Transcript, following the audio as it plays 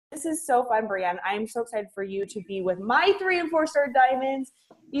this is so fun, Brianne. I am so excited for you to be with my 3 and 4 star diamonds.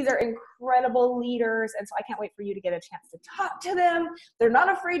 These are incredible leaders, and so I can't wait for you to get a chance to talk to them. They're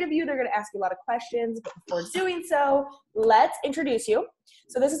not afraid of you. They're going to ask you a lot of questions, but before doing so, let's introduce you.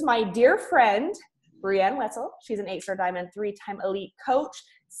 So this is my dear friend, Brianne Wentzel. She's an 8-star diamond, 3-time elite coach,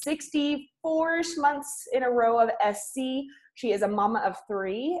 64 months in a row of SC. She is a mama of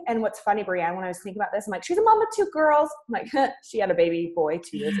 3. And what's funny, Brianne, when I was thinking about this, I'm like, she's a mama of 2 girls. I'm like, she had a baby boy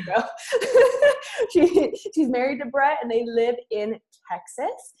 2 years ago. She's married to Brett, and they live in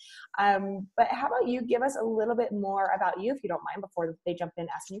Texas. But how about you give us a little bit more about you, if you don't mind, before they jump in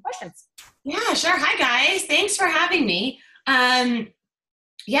asking you questions. Yeah, sure. Hi, guys. Thanks for having me.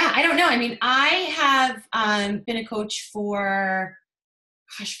 Yeah, I don't know. I mean, I have been a coach for,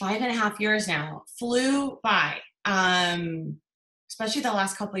 5.5 years now. Flew by. Especially the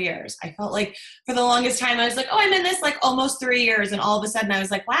last couple of years. I felt like for the longest time, I was like, oh, I'm in this like almost 3 years. And all of a sudden I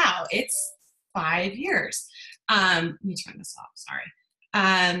was like, wow, it's 5 years. Let me turn this off. Sorry.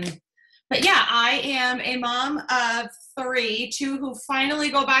 But yeah, I am a mom of 3, 2 who finally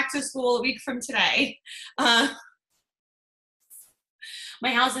go back to school a week from today. My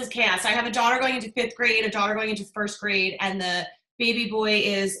house is chaos. I have a daughter going into 5th grade, a daughter going into 1st grade, and the baby boy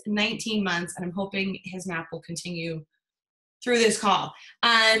is 19 months, and I'm hoping his nap will continue through this call.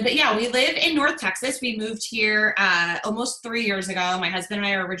 But yeah, we live in North Texas. We moved here almost 3 years ago. My husband and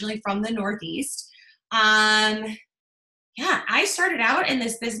I are originally from the Northeast. Yeah, I started out in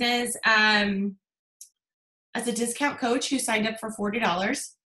this business as a discount coach who signed up for $40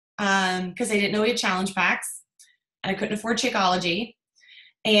 because I didn't know we had challenge packs, and I couldn't afford Shakeology.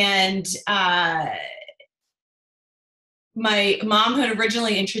 And my mom, who had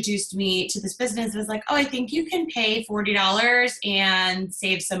originally introduced me to this business, was like, oh, I think you can pay $40 and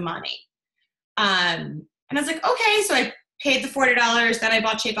save some money. And I was like, okay. So I paid the $40. Then I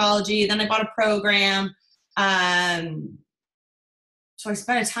bought Shakeology. Then I bought a program. So I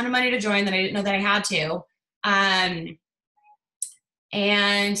spent a ton of money to join that I didn't know that I had to.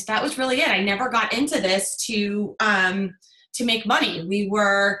 And that was really it. I never got into this to make money. We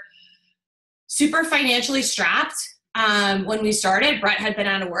were super financially strapped. When we started, Brett had been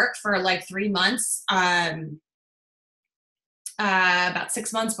out of work for like 3 months, about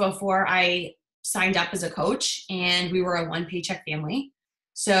 6 months before I signed up as a coach, and we were a 1-paycheck family.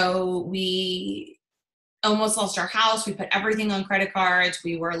 So we almost lost our house. We put everything on credit cards.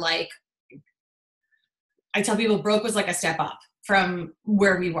 We were like, I tell people broke was like a step up from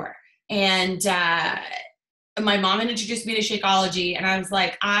where we were. And my mom had introduced me to Shakeology, and I was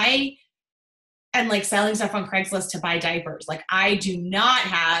like, and like selling stuff on Craigslist to buy diapers. Like I do not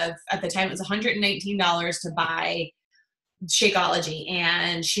have, at the time it was $119 to buy Shakeology.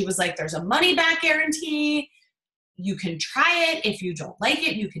 And she was like, there's a money back guarantee. You can try it. If you don't like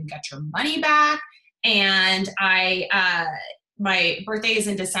it, you can get your money back. And my birthday is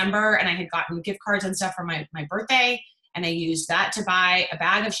in December, and I had gotten gift cards and stuff for my birthday. And I used that to buy a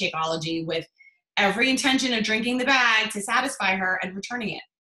bag of Shakeology with every intention of drinking the bag to satisfy her and returning it.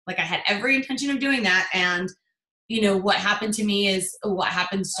 Like I had every intention of doing that. And you know, what happened to me is what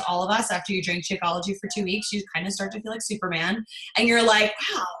happens to all of us after you drink Shakeology for 2 weeks. You kind of start to feel like Superman, and you're like,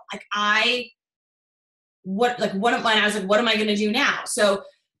 wow, like I was like, what am I going to do now? So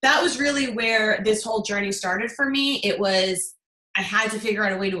that was really where this whole journey started for me. It was, I had to figure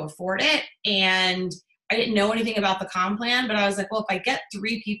out a way to afford it. And I didn't know anything about the comp plan, but I was like, well, if I get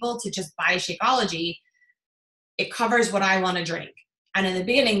 3 people to just buy Shakeology, it covers what I want to drink. And in the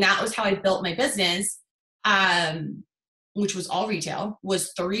beginning, that was how I built my business, which was all retail,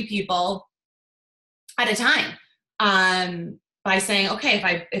 was 3 people at a time. By saying, okay,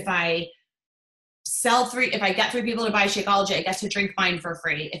 if I get 3 people to buy Shakeology, I get to drink mine for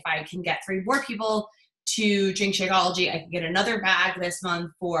free. If I can get 3 more people to drink Shakeology, I can get another bag this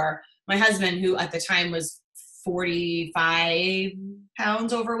month for my husband, who at the time was 45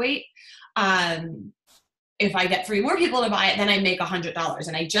 pounds overweight. If I get 3 more people to buy it, then I make $100.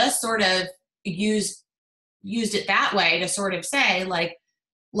 And I just sort of used it that way to sort of say, like,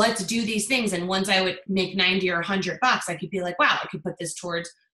 let's do these things. And once I would make 90 or $100, I could be like, wow, I could put this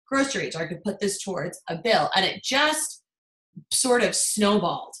towards groceries, or I could put this towards a bill. And it just sort of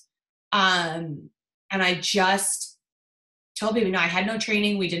snowballed. And I just told people, no, I had no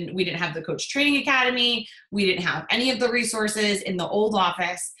training. We didn't have the Coach Training Academy. We didn't have any of the resources in the old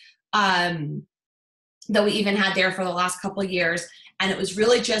office that we even had there for the last couple of years. And it was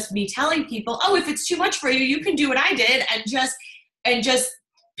really just me telling people, oh, if it's too much for you, you can do what I did and just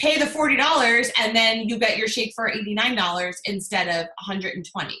pay the $40, and then you get your shake for $89 instead of $120.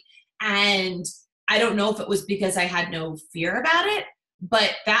 And I don't know if it was because I had no fear about it,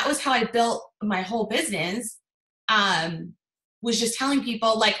 But that was how I built my whole business. Was just telling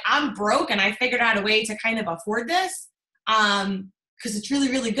people like, I'm broke and I figured out a way to kind of afford this. Cause it's really,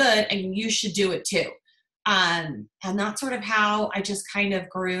 really good and you should do it too. And that's sort of how I just kind of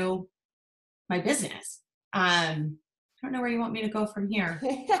grew my business. I don't know where you want me to go from here.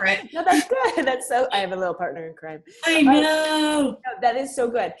 Right? No, that's good. I have a little partner in crime. I know. No, that is so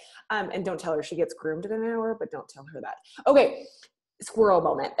good. And don't tell her she gets groomed in an hour, but don't tell her that. Okay. Squirrel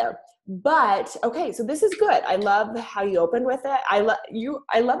moment there. But okay, so this is good. I love how you opened with it. I love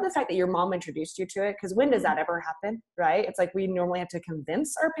the fact that your mom introduced you to it, because when does that ever happen, right? It's like we normally have to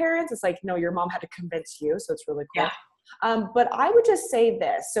convince our parents. It's like, no, your mom had to convince you, so it's really cool. Yeah. But I would just say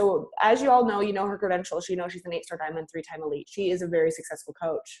this. So as you all know, you know her credentials. You know she's an 8-star diamond, 3-time elite. She is a very successful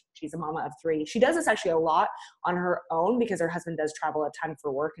coach. She's a mama of 3. She does this actually a lot on her own because her husband does travel a ton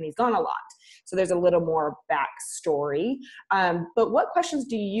for work and he's gone a lot. So there's a little more backstory. But what questions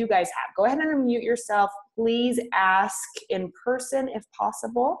do you guys have? Go ahead and unmute yourself. Please ask in person if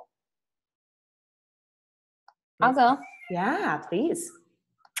possible. I'll go. Yeah, please.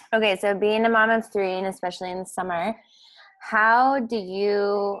 Okay, so being a mom of 3, and especially in the summer, how do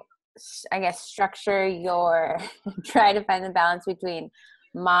you, I guess, structure your, try to find the balance between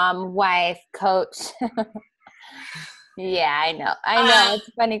mom, wife, coach? Yeah, I know. It's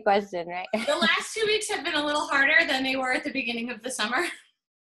a funny question, right? The last 2 weeks have been a little harder than they were at the beginning of the summer.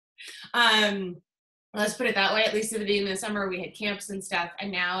 Let's put it that way. At least at the beginning of the summer, we had camps and stuff, and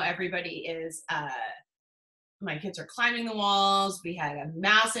now everybody is, my kids are climbing the walls. We had a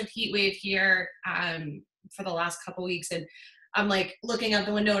massive heat wave here for the last couple weeks. And I'm like looking out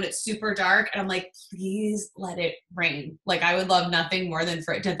the window and it's super dark. And I'm like, please let it rain. Like I would love nothing more than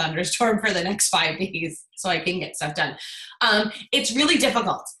for it to thunderstorm for the next 5 days so I can get stuff done. It's really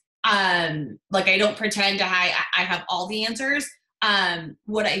difficult. Like I don't pretend I have all the answers.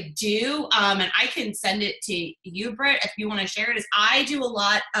 What I do, and I can send it to you, Britt, if you want to share it, is I do a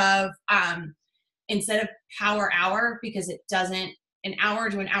lot of, instead of power hour, because it doesn't, an hour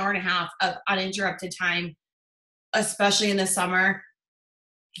to an hour and a half of uninterrupted time, especially in the summer,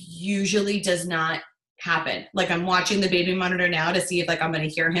 usually does not happen. Like I'm watching the baby monitor now to see if like I'm going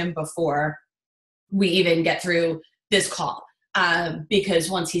to hear him before we even get through this call. Because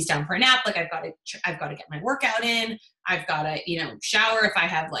once he's down for a nap, like I've got to get my workout in. I've got to, shower if I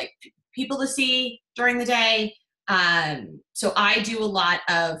have like people to see during the day. So I do a lot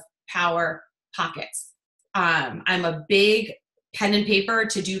of power pockets. I'm a big pen and paper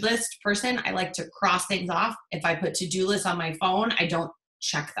to-do list person. I like to cross things off. If I put to-do lists on my phone, I don't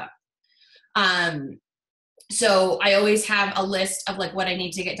check them. So I always have a list of like what I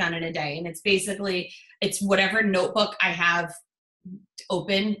need to get done in a day. And it's whatever notebook I have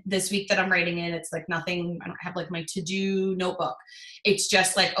open this week that I'm writing in. It's like nothing, I don't have like my to-do notebook. It's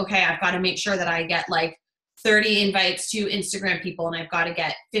just like, okay, I've got to make sure that I get like 30 invites to Instagram people, and I've got to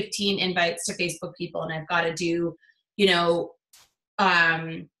get 15 invites to Facebook people, and I've got to do,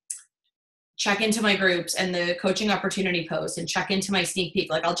 check into my groups and the coaching opportunity posts and check into my sneak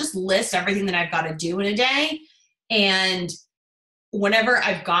peek. Like I'll just list everything that I've got to do in a day. And whenever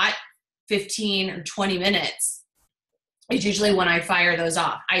I've got 15 or 20 minutes, it's usually when I fire those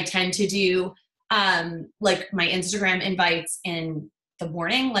off. I tend to do like my Instagram invites in the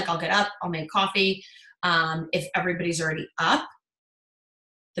morning. Like I'll get up, I'll make coffee. If everybody's already up,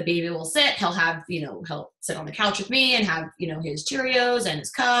 the baby will sit, he'll sit on the couch with me and have, his Cheerios and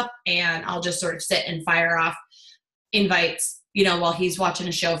his cup, and I'll just sort of sit and fire off invites, while he's watching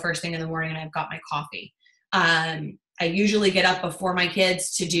a show first thing in the morning and I've got my coffee. I usually get up before my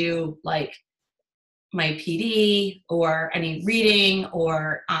kids to do like my PD or any reading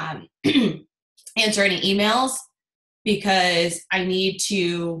or, answer any emails because I need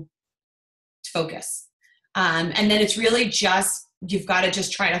to focus. And then it's really just, you've got to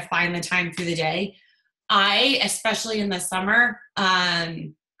just try to find the time through the day. Especially in the summer,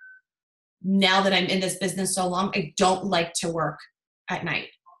 now that I'm in this business so long, I don't like to work at night.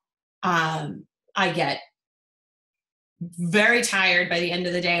 I get very tired by the end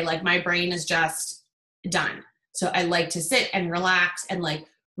of the day. Like my brain is just done. So I like to sit and relax and like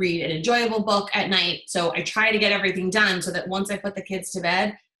read an enjoyable book at night. So I try to get everything done so that once I put the kids to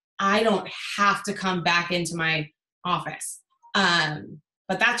bed, I don't have to come back into my office.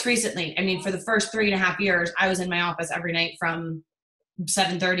 But that's recently. I mean, for the first 3.5 years, I was in my office every night from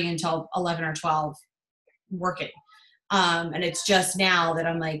 7:30 until 11 or 12 working. And it's just now that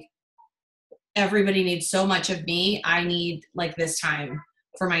I'm like, everybody needs so much of me. I need like this time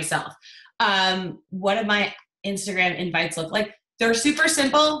for myself. What do my Instagram invites look like? They're super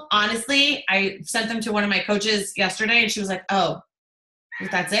simple. Honestly, I sent them to one of my coaches yesterday and she was like, oh,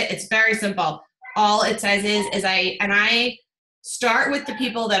 That's it. It's very simple. All it says is I start with the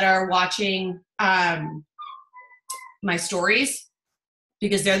people that are watching my stories,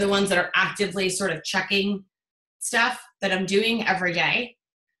 because they're the ones that are actively sort of checking stuff that I'm doing every day.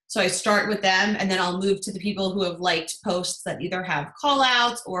 So I start with them, and then I'll move to the people who have liked posts that either have call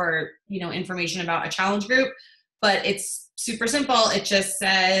outs or, information about a challenge group. But it's super simple. It just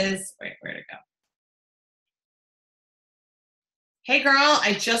says, where'd it go? Hey girl,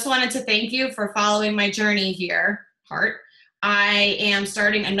 I just wanted to thank you for following my journey here, heart. I am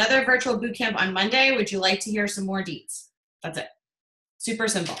starting another virtual bootcamp on Monday. Would you like to hear some more deets? That's it. Super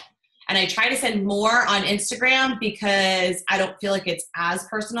simple. And I try to send more on Instagram because I don't feel like it's as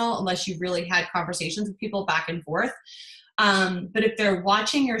personal unless you really had conversations with people back and forth. But if they're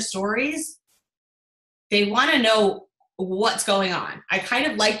watching your stories, they want to know what's going on. I kind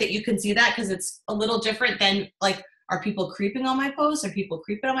of like that you can see that, because it's a little different than like, are people creeping on my posts? Are people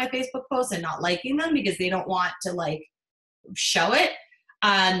creeping on my Facebook posts and not liking them because they don't want to like show it?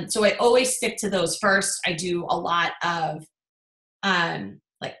 So I always stick to those first. I do a lot of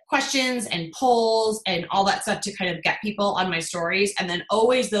like questions and polls and all that stuff to kind of get people on my stories. And then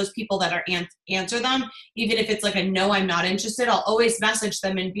always those people that are answer them, even if it's like a no, I'm not interested, I'll always message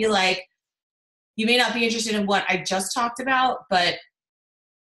them and be like, you may not be interested in what I just talked about, but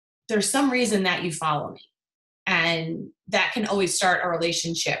there's some reason that you follow me. And that can always start a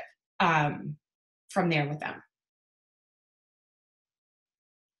relationship from there with them.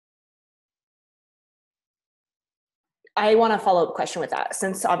 I want a follow-up question with that,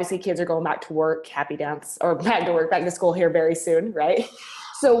 since obviously kids are going back to work, back to school here very soon, right?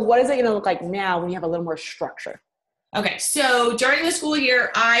 So what is it going to look like now when you have a little more structure? Okay, so during the school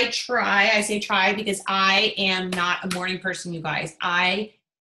year, I say try because I am not a morning person, you guys. I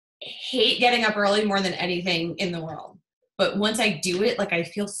hate getting up early more than anything in the world. But once I do it, like I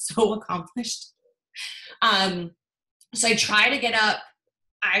feel so accomplished. So I try to get up.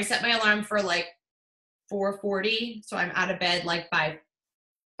 I set my alarm for like 4:40, so I'm out of bed like by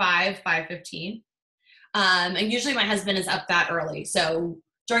 5:15. And usually my husband is up that early. So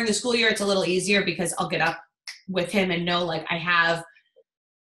during the school year, it's a little easier because I'll get up with him and know like I have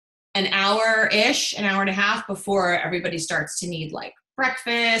an hour-ish, an hour and a half before everybody starts to need like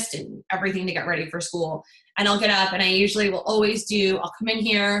breakfast and everything to get ready for school. And I'll get up, and I usually will I'll come in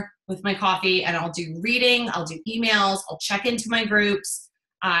here with my coffee and I'll do reading, I'll do emails, I'll check into my groups.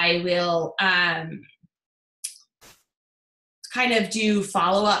 I will kind of do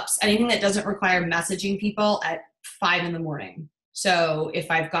follow-ups, anything that doesn't require messaging people at 5 a.m. So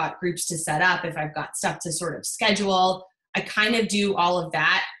if I've got groups to set up, if I've got stuff to sort of schedule, I kind of do all of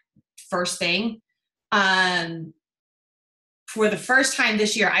that first thing. For the first time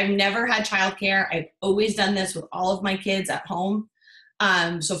this year, I've never had childcare. I've always done this with all of my kids at home.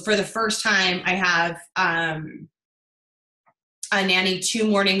 So for the first time, I have a nanny 2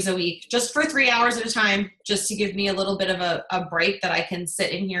 mornings a week, just for 3 hours at a time, just to give me a little bit of a break that I can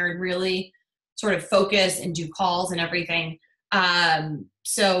sit in here and really sort of focus and do calls and everything.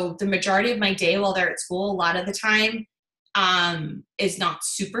 So the majority of my day while they're at school, a lot of the time, is not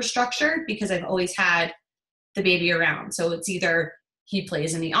super structured because I've always had the baby around. So it's either he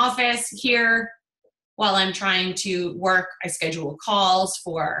plays in the office here while I'm trying to work. I schedule calls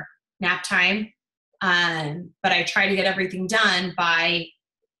for nap time. But I try to get everything done by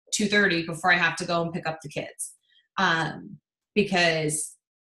 2:30 before I have to go and pick up the kids. Because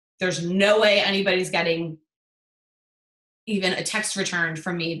there's no way anybody's getting even a text returned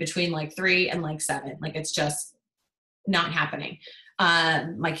from me between like 3 and like 7. Like it's just not happening.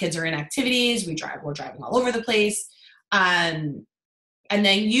 My kids are in activities. We're driving all over the place. And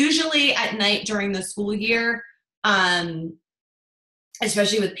then usually at night during the school year,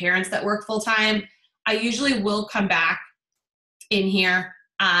 especially with parents that work full time, I usually will come back in here,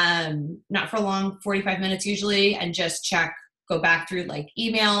 not for long, 45 minutes usually, and just go back through like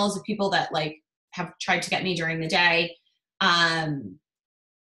emails of people that like have tried to get me during the day.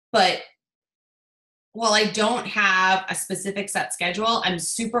 But while I don't have a specific set schedule, I'm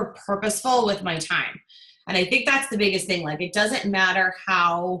super purposeful with my time. And I think that's the biggest thing. Like, it doesn't matter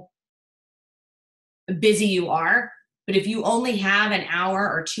how busy you are, but if you only have an hour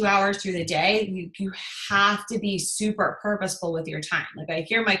or 2 hours through the day, you have to be super purposeful with your time. Like, I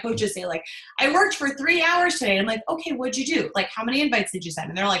hear my coaches say, like, I worked for 3 hours today. And I'm like, okay, what'd you do? Like, how many invites did you send?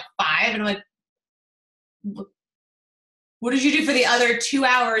 And they're like, 5. And I'm like, what did you do for the other 2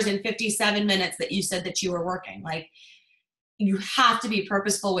 hours and 57 minutes that you said that you were working? Like, you have to be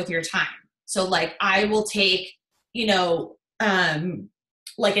purposeful with your time. So like, I will take,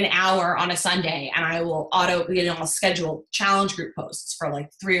 like an hour on a Sunday, and I will I'll schedule challenge group posts for like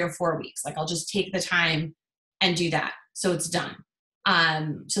 3 or 4 weeks. Like I'll just take the time and do that. So it's done.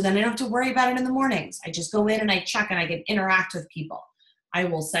 So then I don't have to worry about it in the mornings. I just go in and I check and I can interact with people. I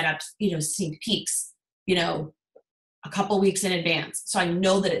will set up, sneak peeks, a couple weeks in advance. So I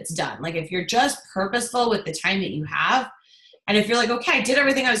know that it's done. Like if you're just purposeful with the time that you have, and if you're like, okay, I did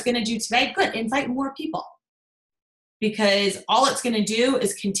everything I was going to do today, good, invite more people. Because all it's going to do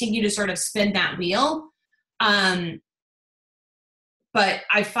is continue to sort of spin that wheel. But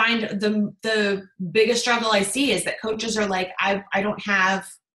I find the biggest struggle I see is that coaches are like, I don't have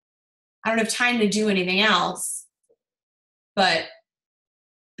time to do anything else. But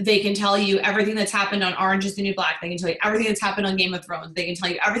they can tell you everything that's happened on Orange is the New Black. They can tell you everything that's happened on Game of Thrones. They can tell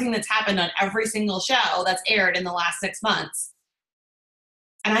you everything that's happened on every single show that's aired in the last 6 months.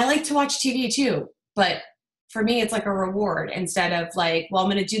 And I like to watch TV too, but for me, it's like a reward instead of like, well, I'm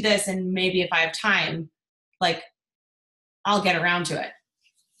going to do this and maybe if I have time, like I'll get around to it.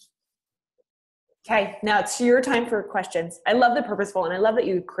 Okay, now it's your time for questions. I love the purposeful and I love that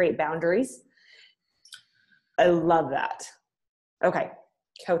you create boundaries. I love that. Okay,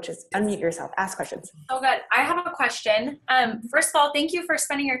 coaches, unmute yourself. Ask questions. Oh, good. I have a question. First of all, thank you for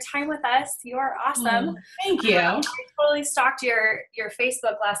spending your time with us. You are awesome. Thank you. I totally stalked your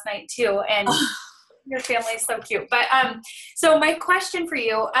Facebook last night too, and your family is so cute. But so my question for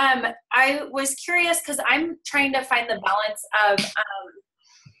you, I was curious because I'm trying to find the balance of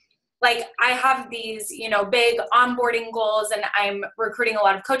like I have these, big onboarding goals and I'm recruiting a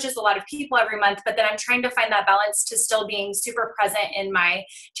lot of coaches, a lot of people every month, but then I'm trying to find that balance to still being super present in my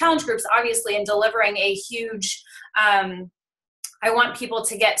challenge groups, obviously, and delivering a huge, I want people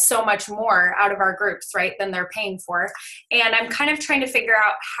to get so much more out of our groups, right, than they're paying for. And I'm kind of trying to figure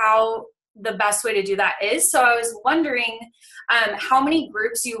out how the best way to do that is. So I was wondering how many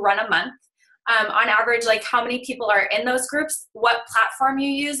groups you run a month. On average, like how many people are in those groups, what platform you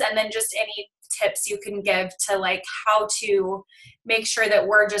use, and then just any tips you can give to like how to make sure that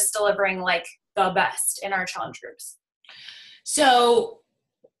we're just delivering like the best in our challenge groups. So,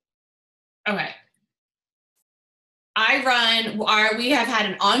 okay. We have had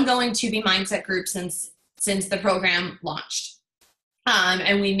an ongoing To Be Mindset group since the program launched. And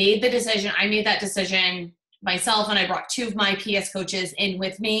I made that decision myself, and I brought 2 of my PS coaches in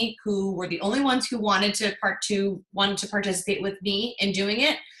with me who were the only ones who wanted to participate with me in doing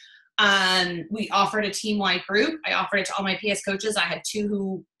it. We offered a team-wide group. I offered it to all my PS coaches. I had 2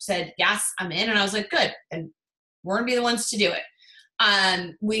 who said, yes, I'm in. And I was like, good. And we're going to be the ones to do it.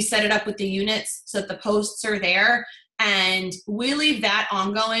 We set it up with the units so that the posts are there. And we leave that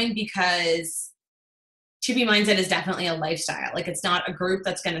ongoing because To Be Mindset is definitely a lifestyle. Like it's not a group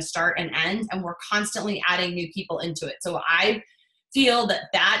that's going to start and end, and we're constantly adding new people into it. So I feel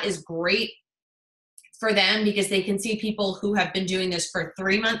that is great for them because they can see people who have been doing this for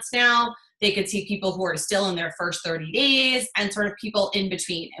 3 months now. They could see people who are still in their first 30 days and sort of people in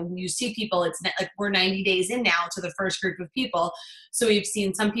between. And when you see people, it's like we're 90 days in now to the first group of people. So we've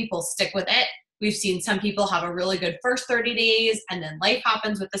seen some people stick with it. We've seen some people have a really good first 30 days and then life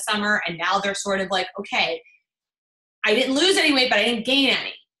happens with the summer. And now they're sort of like, okay, I didn't lose any weight, but I didn't gain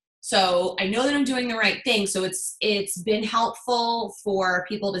any. So I know that I'm doing the right thing. So it's been helpful for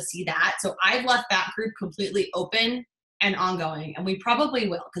people to see that. So I've left that group completely open and ongoing. And we probably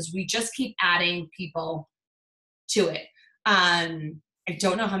will because we just keep adding people to it. I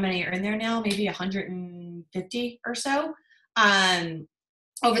don't know how many are in there now, maybe 150 or so.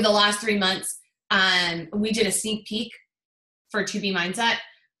 Over the last 3 months, we did a sneak peek for To Be Mindset.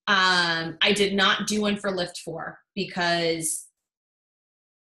 I did not do one for Lift 4 because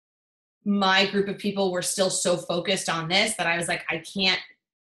my group of people were still so focused on this that I was like,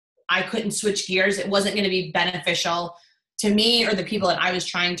 I couldn't switch gears. It wasn't going to be beneficial to me or the people that I was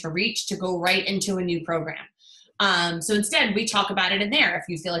trying to reach to go right into a new program. So instead we talk about it in there. If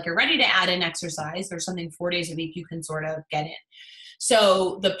you feel like you're ready to add in exercise, there's something 4 days a week you can sort of get in.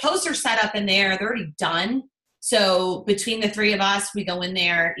 So the posts are set up in there. They're already done. So between the 3 of us, we go in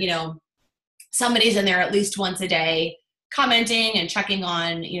there, somebody's in there at least once a day, commenting and checking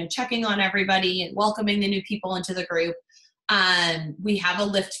on everybody and welcoming the new people into the group. We have a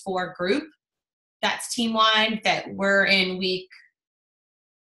Lift 4 group that's team-wide that we're in week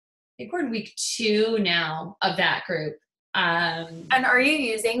 2 now of that group. And are you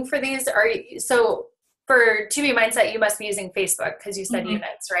using for these? So for To Be Mindset, you must be using Facebook because you said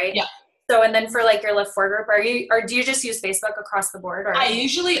units, right? Yeah. So, and then for like your Lift 4 group, do you just use Facebook across the board? Or? I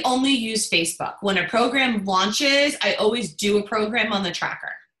usually only use Facebook. When a program launches, I always do a program on the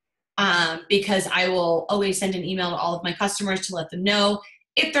tracker because I will always send an email to all of my customers to let them know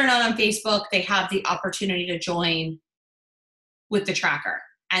if they're not on Facebook, they have the opportunity to join with the tracker.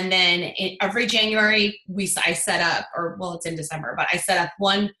 And then every January, I set up, or well, it's in December, but I set up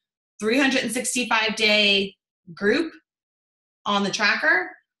one 365-day group on the tracker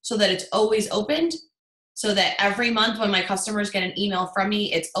so that it's always opened, so that every month when my customers get an email from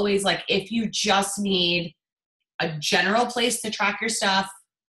me, it's always like, if you just need a general place to track your stuff,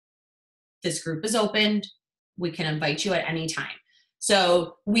 this group is opened. We can invite you at any time.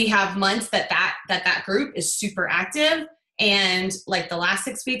 So we have months that group is super active. And like the last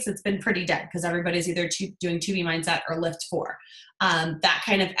 6 weeks, it's been pretty dead because everybody's either doing 2B Mindset or Lift 4. That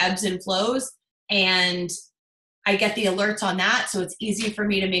kind of ebbs and flows. And I get the alerts on that. So it's easy for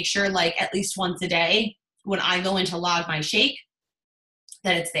me to make sure, like, at least once a day when I go in to log my shake,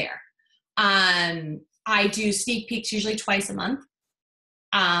 that it's there. I do sneak peeks usually twice a month.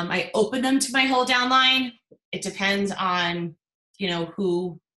 I open them to my whole downline. It depends on,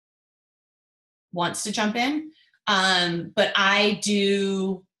 who wants to jump in. But I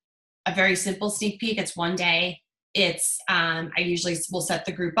do a very simple sneak peek. It's one day. It's, I usually will set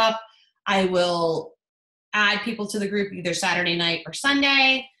the group up. I will add people to the group either Saturday night or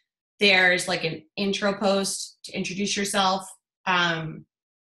Sunday. There's like an intro post to introduce yourself.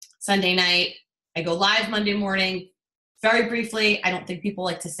 Sunday night, I go live Monday morning. Very briefly, I don't think people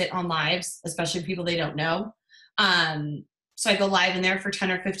like to sit on lives, especially people they don't know. So I go live in there for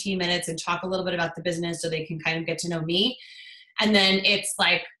 10 or 15 minutes and talk a little bit about the business so they can kind of get to know me. And then it's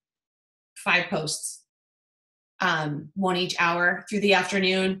like 5 posts, one each hour through the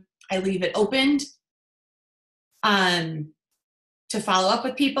afternoon. I leave it opened to follow up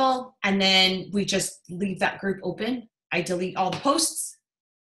with people. And then we just leave that group open. I delete all the posts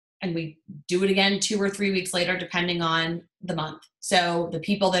and we do it again 2 or 3 weeks later, depending on the month. So the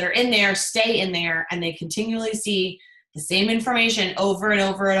people that are in there stay in there and they continually see the same information over and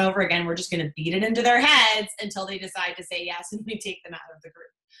over and over again. We're just going to beat it into their heads until they decide to say yes and we take them out of the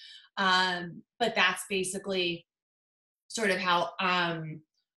group. But that's basically sort of how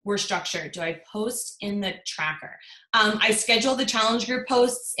we're structured. Do I post in the tracker? I schedule the challenge group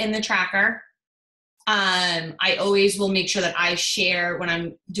posts in the tracker. I always will make sure that I share when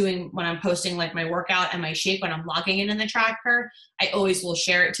I'm posting like my workout and my shake, when I'm logging in the tracker, I always will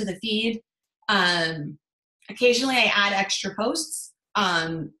share it to the feed. Occasionally I add extra posts.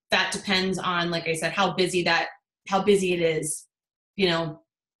 That depends on, like I said, how busy it is,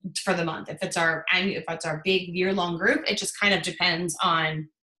 for the month. If it's our big year-long group, it just kind of depends on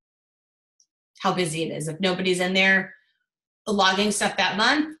how busy it is. If nobody's in there logging stuff that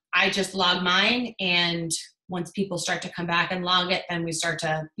month, I just log mine. And once people start to come back and log it, then we start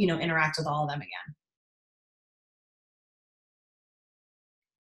to, interact with all of them again.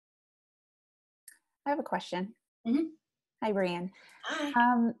 I have a question. Mm-hmm. Hi, Brianne.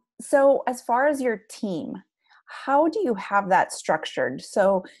 Hi. So as far as your team, how do you have that structured?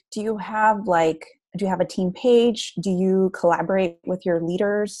 So do you have a team page? Do you collaborate with your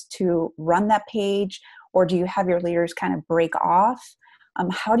leaders to run that page? Or do you have your leaders kind of break off?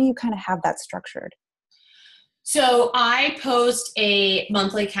 How do you kind of have that structured? So I post a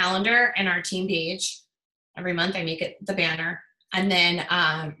monthly calendar in our team page. Every month I make it the banner. And then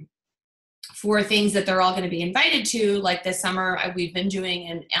for things that they're all going to be invited to, like this summer, we've been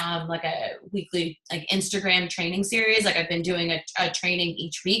doing like a weekly Instagram training series. Like I've been doing a training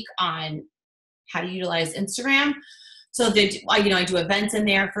each week on how to utilize Instagram. So I do events in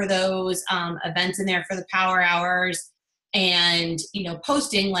there for those, events in there for the power hours, and,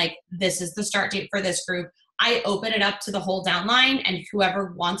 posting like, this is the start date for this group. I open it up to the whole downline, and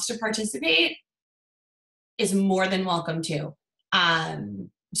whoever wants to participate is more than welcome to.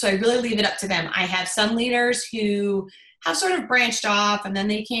 So I really leave it up to them. I have some leaders who have sort of branched off, and then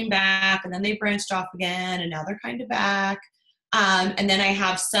they came back, and then they branched off again, and now they're kind of back. And then I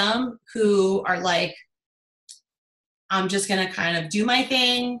have some who are like, I'm just going to kind of do my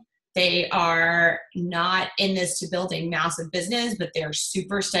thing. They are not in this to build a massive business, but they're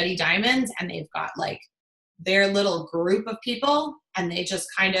super steady diamonds, and they've got like their little group of people, and they just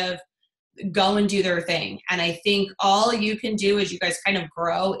kind of go and do their thing. And I think all you can do as you guys kind of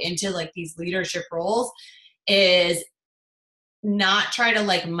grow into like these leadership roles is not try to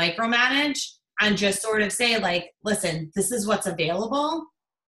like micromanage, and just sort of say like, listen, this is what's available.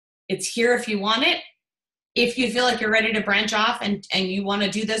 It's here if you want it. If you feel like you're ready to branch off and you want to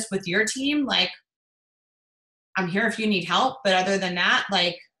do this with your team, like, I'm here if you need help. But other than that,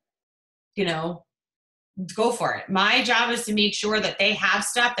 like, go for it. My job is to make sure that they have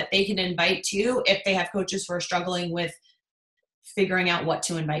stuff that they can invite to if they have coaches who are struggling with figuring out what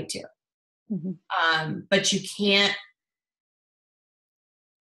to invite to. Mm-hmm. But you can't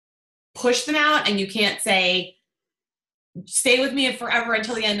push them out, and you can't say, stay with me forever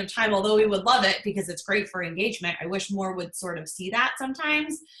until the end of time, although we would love it because it's great for engagement. I wish more would sort of see that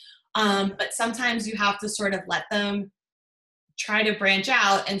sometimes. But sometimes you have to sort of let them try to branch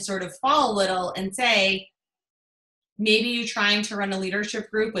out and sort of fall a little and say, maybe you trying to run a leadership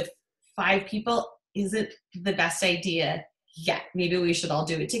group with 5 people isn't the best idea yet. Maybe we should all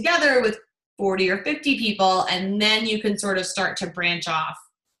do it together with 40 or 50 people, and then you can sort of start to branch off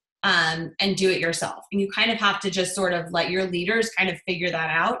and do it yourself. And you kind of have to just sort of let your leaders kind of figure that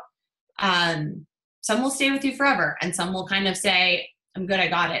out. Some will stay with you forever, and some will kind of say, I'm good, I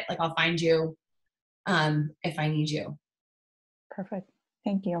got it. Like, I'll find you if I need you. Perfect.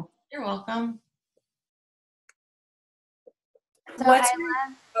 Thank you. You're welcome. So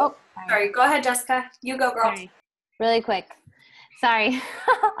Sorry, go ahead, Jessica. You go, girl. Sorry. Really quick. Sorry.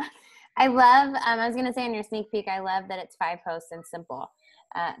 I love, I was going to say in your sneak peek, I love that it's 5 posts and simple.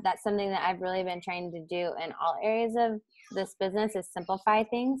 That's something that I've really been trying to do in all areas of this business, is simplify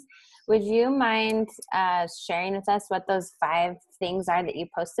things. Would you mind sharing with us what those 5 things are that you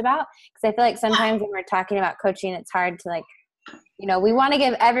post about? Because I feel like sometimes when we're talking about coaching, it's hard to, like, you know, we want to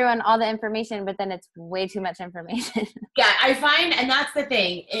give everyone all the information, but then it's way too much information. Yeah, I find, and that's the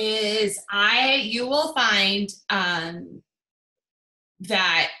thing, is you will find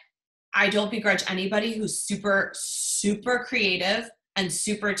that I don't begrudge anybody who's super, super creative and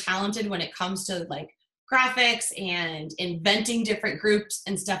super talented when it comes to like graphics and inventing different groups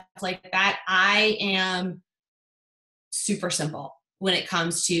and stuff like that. I am super simple when it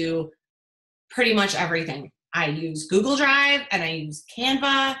comes to pretty much everything. I use Google Drive, and I use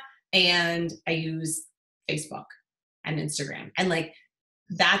Canva, and I use Facebook and Instagram. And like,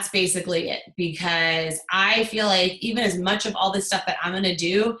 that's basically it, because I feel like even as much of all this stuff that I'm going to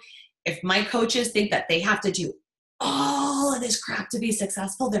do, if my coaches think that they have to do all of this crap to be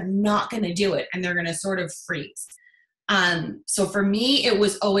successful, they're not going to do it, and they're going to sort of freeze. So for me, it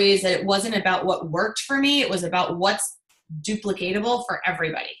was always that it wasn't about what worked for me. It was about what's duplicatable for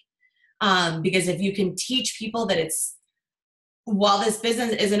everybody. Because if you can teach people that while this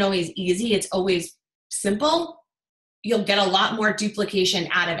business isn't always easy, it's always simple, you'll get a lot more duplication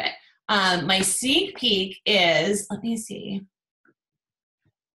out of it. My sneak peek is, let me see.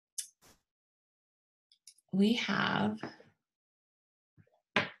 We have,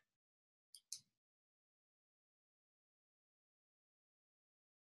 I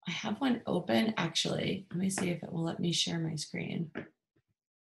have one open, actually. Let me see if it will let me share my screen.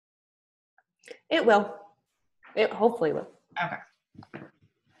 It will. It hopefully will. Okay.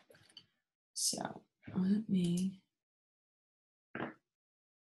 So let me,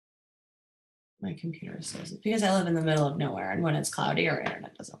 my computer says, because I live in the middle of nowhere, and when it's cloudy, our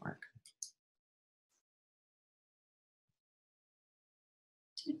internet doesn't work.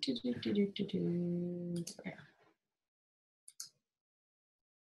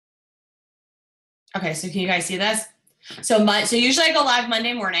 Okay, so can you guys see this? So usually I go live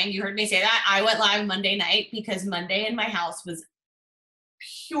Monday morning. You heard me say that. I went live Monday night because Monday in my house was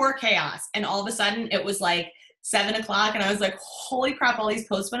pure chaos. And all of a sudden it was like 7 o'clock, and I was like, holy crap, all these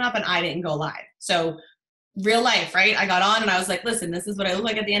posts went up and I didn't go live. So real life, right? I got on and I was like, listen, this is what I look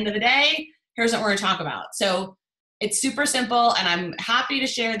like at the end of the day. Here's what we're going to talk about. So it's super simple, and I'm happy to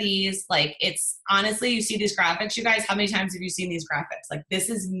share these. Like, it's honestly, you see these graphics, you guys, how many times have you seen these graphics? Like, this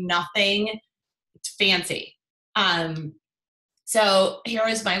is nothing fancy. So here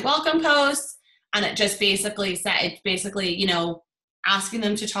is my welcome post, and it just basically said, it's basically, you know, asking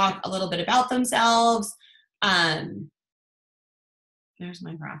them to talk a little bit about themselves. There's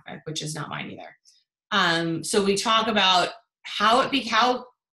my graphic, which is not mine either. So we talk about how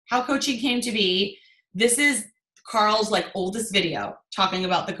coaching came to be. This is Carl's like oldest video talking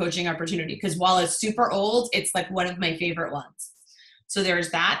about the coaching opportunity, because while it's super old, it's like one of my favorite ones. So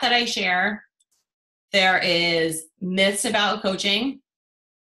there's that I share. There is myths about coaching,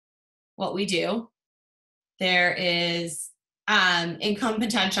 what we do. There is income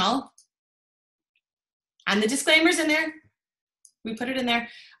potential, and the disclaimer's in there. We put it in there.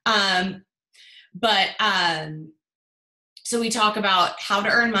 So we talk about how to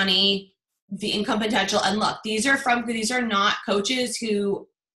earn money, the income potential, and look, these are not coaches who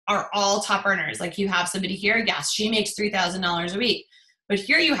are all top earners. Like, you have somebody here, yes, she makes $3,000 a week, but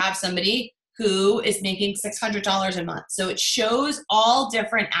here you have somebody who is making $600 a month. So it shows all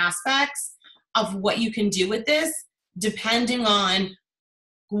different aspects of what you can do with this, depending on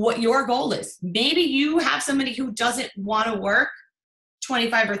what your goal is. Maybe you have somebody who doesn't want to work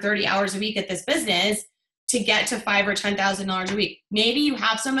 25 or 30 hours a week at this business to get to $5,000 or $10,000 a week. Maybe you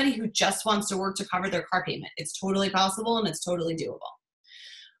have somebody who just wants to work to cover their car payment. It's totally possible, and it's totally doable.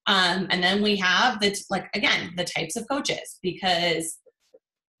 And then we have the types of coaches, because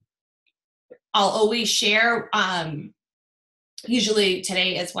I'll always share, usually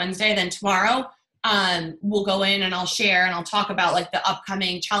today is Wednesday, then tomorrow, we'll go in and I'll share and I'll talk about like the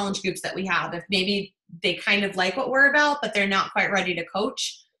upcoming challenge groups that we have. If maybe they kind of like what we're about, but they're not quite ready to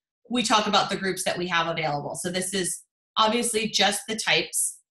coach, we talk about the groups that we have available. So this is obviously just the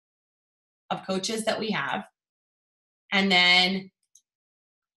types of coaches that we have. And then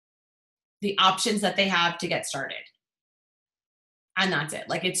the options that they have to get started. And that's it.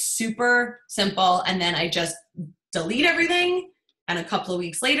 Like, it's super simple. And then I just delete everything. And a couple of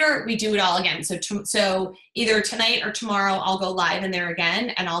weeks later, we do it all again. So either tonight or tomorrow, I'll go live in there again,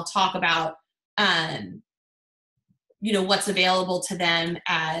 and I'll talk about, what's available to them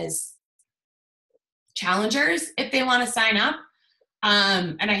as challengers if they want to sign up.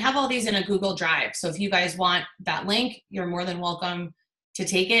 And I have all these in a Google Drive. So if you guys want that link, you're more than welcome to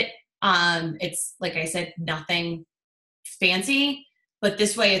take it. It's, like I said, nothing fancy, but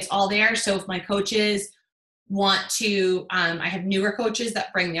this way it's all there. So if my coaches want to, I have newer coaches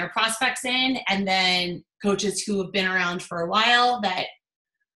that bring their prospects in, and then coaches who have been around for a while that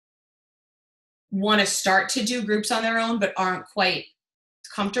want to start to do groups on their own but aren't quite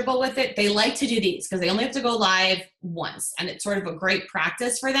comfortable with it. They like to do these because they only have to go live once, and it's sort of a great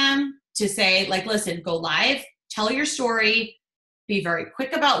practice for them to say, like, listen, go live, tell your story, be very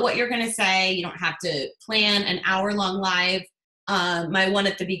quick about what you're going to say. You don't have to plan an hour-long live. My one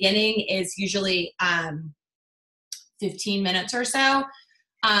at the beginning is usually 15 minutes or so.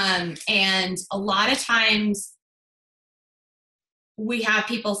 And a lot of times we have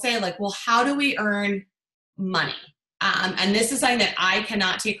people say, like, well, how do we earn money? And this is something that I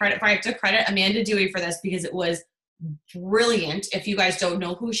cannot take credit for. I have to credit Amanda Dewey for this because it was brilliant. If you guys don't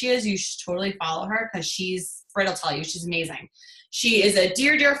know who she is, you should totally follow her, because Fred will tell you, she's amazing. She is a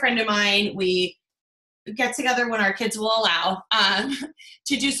dear, dear friend of mine. We get together when our kids will allow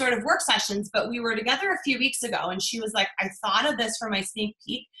to do sort of work sessions, but we were together a few weeks ago, and she was like, I thought of this for my sneak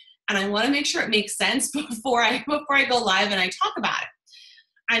peek, and I want to make sure it makes sense before I go live and I talk about it.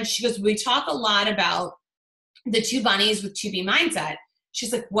 And she goes, we talk a lot about the two bunnies with 2B mindset.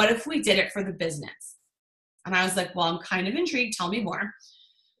 She's like, what if we did it for the business? And I was like, well, I'm kind of intrigued. Tell me more.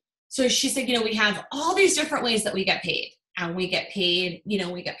 So she said, we have all these different ways that we get paid. And we get paid,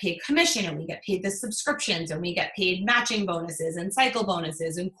 we get paid commission, and we get paid the subscriptions, and we get paid matching bonuses and cycle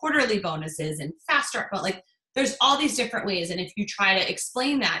bonuses and quarterly bonuses and fast start. But like, there's all these different ways. And if you try to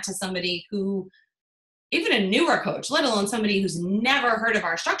explain that to somebody who, even a newer coach, let alone somebody who's never heard of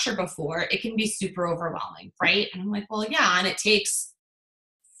our structure before, it can be super overwhelming, right? And I'm like, well, yeah, and it takes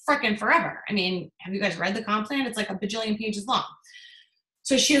freaking forever. I mean, have you guys read the comp plan? It's like a bajillion pages long.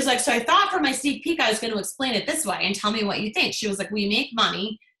 So she was like, so I thought for my sneak peek, I was going to explain it this way and tell me what you think. She was like, we make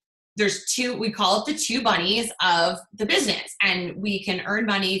money. There's two, we call it the two bunnies of the business. And we can earn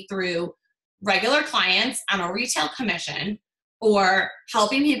money through regular clients on a retail commission, or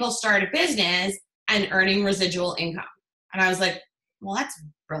helping people start a business and earning residual income. And I was like, well, that's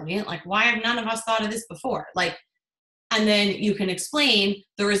brilliant. Like, why have none of us thought of this before? Like, and then you can explain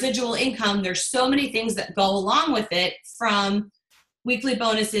the residual income. There's so many things that go along with it, from weekly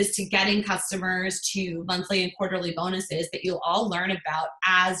bonuses to getting customers to monthly and quarterly bonuses, that you'll all learn about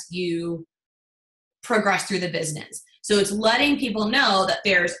as you progress through the business. So it's letting people know that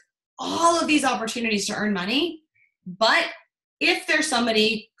there's all of these opportunities to earn money. But if there's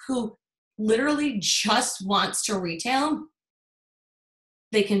somebody who literally just wants to retail,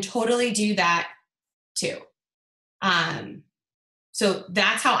 they can totally do that too. So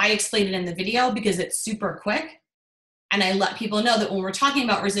that's how I explain it in the video, because it's super quick. And I let people know that when we're talking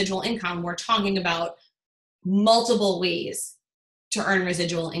about residual income, we're talking about multiple ways to earn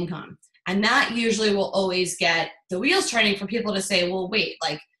residual income. And that usually will always get the wheels turning for people to say, well, wait,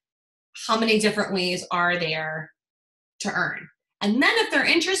 like, how many different ways are there to earn? And then if they're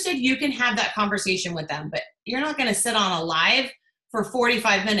interested, you can have that conversation with them. But you're not going to sit on a live for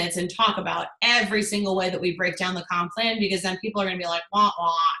 45 minutes and talk about every single way that we break down the comp plan, because then people are going to be like, wah,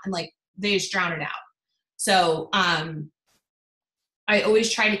 wah, and like, they just drown it out. So I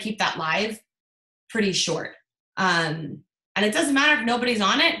always try to keep that live pretty short. And it doesn't matter if nobody's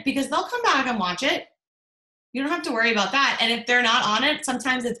on it, because they'll come back and watch it. You don't have to worry about that. And if they're not on it,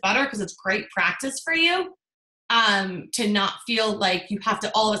 sometimes it's better, because it's great practice for you to not feel like you have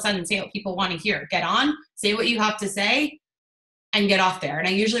to all of a sudden say what people want to hear. Get on, say what you have to say, and get off there. And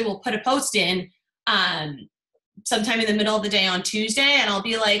I usually will put a post in sometime in the middle of the day on Tuesday, and I'll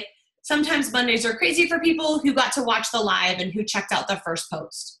be like, sometimes Mondays are crazy for people who got to watch the live and who checked out the first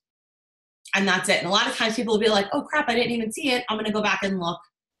post. And that's it. And a lot of times people will be like, oh crap, I didn't even see it. I'm going to go back and look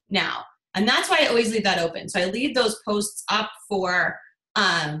now. And that's why I always leave that open. So I leave those posts up for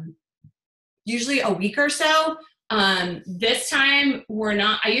usually a week or so. This time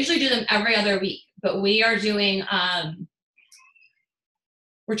I usually do them every other week, but we are doing,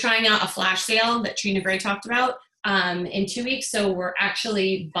 we're trying out a flash sale that Trina Gray talked about in 2 weeks. So we're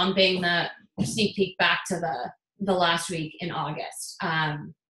actually bumping the sneak peek back to the last week in August.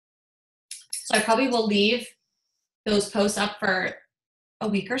 So I probably will leave those posts up for a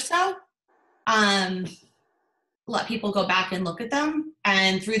week or so. Let people go back and look at them.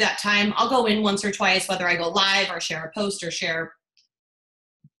 And through that time, I'll go in once or twice, whether I go live or share a post or share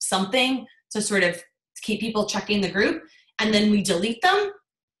something to sort of keep people checking the group. And then we delete them.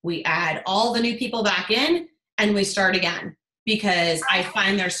 We add all the new people back in and we start again, because I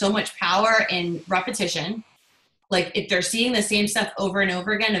find there's so much power in repetition. Like if they're seeing the same stuff over and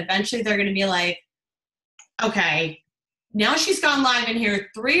over again, eventually they're going to be like, okay, now she's gone live in here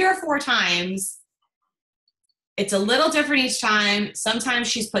 3 or 4 times. It's a little different each time. Sometimes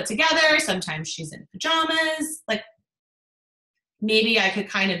she's put together. Sometimes she's in pajamas. Like maybe I could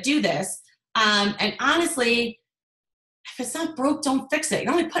kind of do this. And honestly, if it's not broke, don't fix it.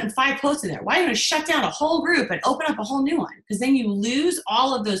 You're only putting 5 posts in there. Why are you going to shut down a whole group and open up a whole new one? Because then you lose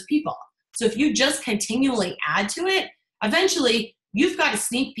all of those people. So if you just continually add to it, eventually you've got a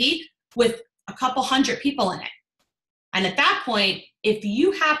sneak peek with a couple hundred people in it. And at that point, if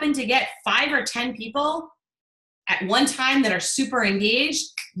you happen to get 5 or 10 people at one time that are super engaged,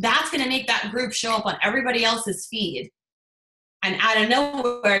 that's going to make that group show up on everybody else's feed. And out of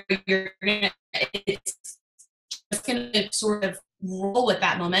nowhere, it's just going to sort of roll with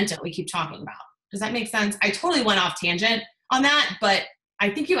that momentum we keep talking about. Does that make sense? I totally went off tangent on that, but I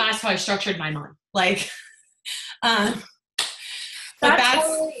think you asked how I structured my month. Like, that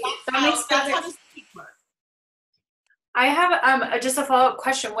makes sense. I have just a follow-up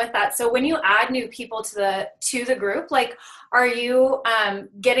question with that. So when you add new people to the group, like, are you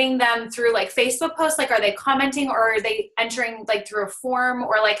getting them through like Facebook posts? Like, are they commenting, or are they entering like through a form,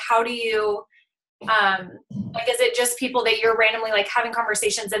 or like how do you like, is it just people that you're randomly like having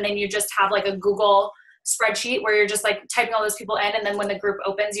conversations and then you just have like a Google spreadsheet where you're just like typing all those people in, and then when the group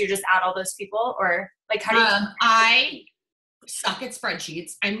opens you just add all those people? Or like how do you I suck at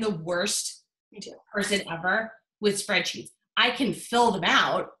spreadsheets. I'm the worst person ever with spreadsheets. I can fill them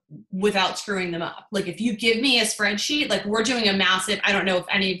out without screwing them up. Like if you give me a spreadsheet, like we're doing a massive, I don't know if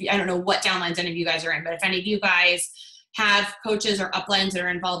any of you, I don't know what downlines any of you guys are in, but if any of you guys have coaches or uplines that are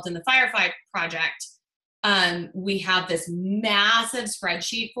involved in the Firefly project, we have this massive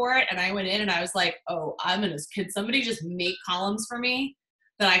spreadsheet for it. And I went in and I was like, oh, can somebody just make columns for me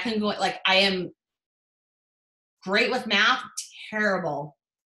that I can go, like I am great with math, terrible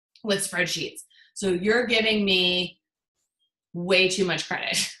with spreadsheets. So you're giving me way too much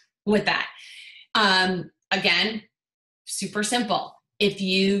credit with that. Again, super simple. If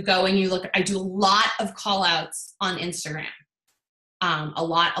you go and you look, I do a lot of call outs on Instagram. A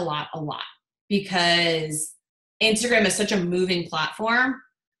lot. Because Instagram is such a moving platform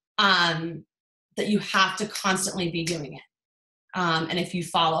that you have to constantly be doing it. And if you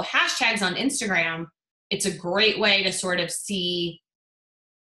follow hashtags on Instagram, it's a great way to sort of see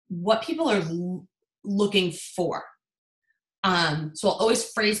what people are looking for. So I'll always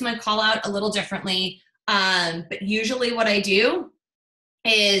phrase my call out a little differently. But usually what I do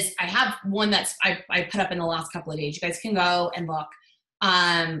is I have one that's I put up in the last couple of days. You guys can go and look.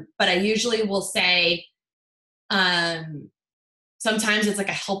 But I usually will say, sometimes it's like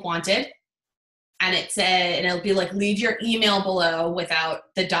a help wanted, and and it'll be like, leave your email below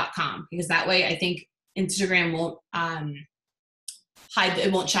without the .com, because that way I think Instagram won't,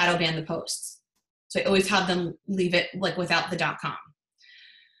 it won't shadow ban the posts. So I always have them leave it like without the .com.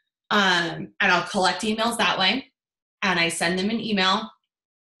 And I'll collect emails that way, and I send them an email.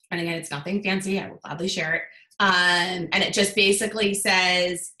 And again, it's nothing fancy. I will gladly share it. And it just basically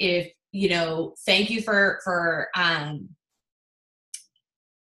says, if, thank you for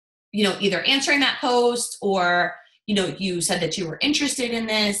either answering that post, or, you said that you were interested in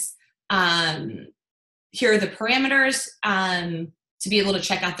this. Here are the parameters to be able to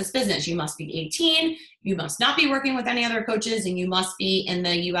check out this business. You must be 18. You must not be working with any other coaches, and you must be in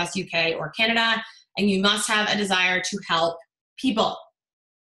the US, UK, or Canada, and you must have a desire to help people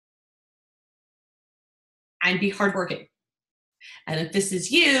and be hardworking. And if this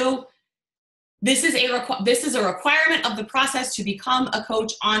is you, this is a requirement of the process to become a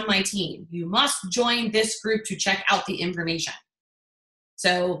coach on my team. You must join this group to check out the information.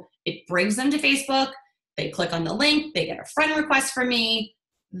 So it brings them to Facebook. They click on the link. They get a friend request from me.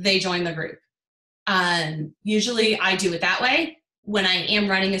 They join the group. Usually I do it that way. when I am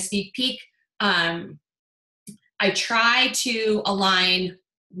running a sneak peek, I try to align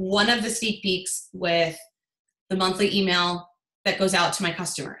one of the sneak peeks with the monthly email that goes out to my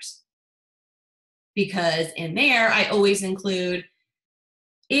customers. Because in there, I always include,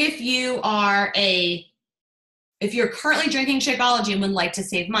 if you're currently drinking Shakeology and would like to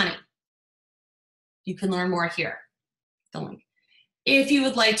save money, you can learn more here, the link. If you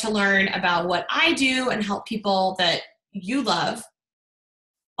would like to learn about what I do and help people that you love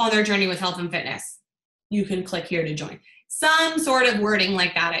on their journey with health and fitness, you can click here to join. Some sort of wording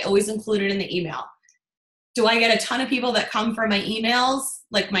like that. I always include it in the email. Do I get a ton of people that come from my emails,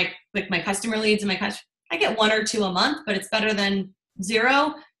 like my customer leads and I get 1 or 2 a month, but it's better than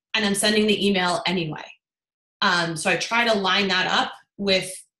 0, and I'm sending the email anyway. So I try to line that up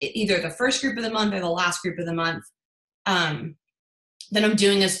with either the first group of the month or the last group of the month that I'm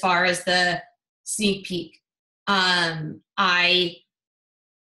doing as far as the sneak peek. I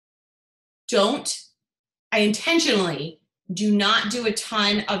intentionally do not do a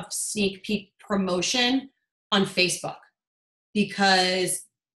ton of sneak peek promotion on Facebook because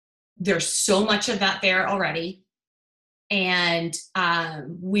there's so much of that there already. And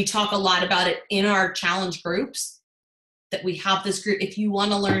we talk a lot about it in our challenge groups, that we have this group. If you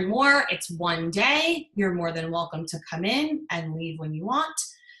want to learn more, it's 1 day. You're more than welcome to come in and leave when you want.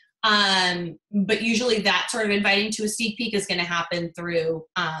 But usually that sort of inviting to a sneak peek is going to happen through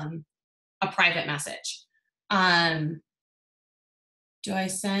a private message. Do I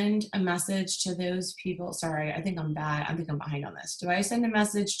send a message to those people? Sorry, I think I'm bad. I think I'm behind on this. Do I send a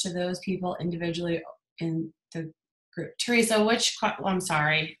message to those people individually in the group? Teresa, I'm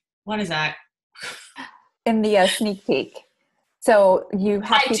sorry. What is that? In the sneak peek. So you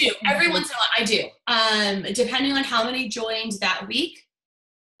have I do. Every once in a while, I do. Depending on how many joined that week.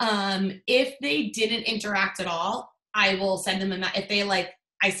 If they didn't interact at all, I will send them if they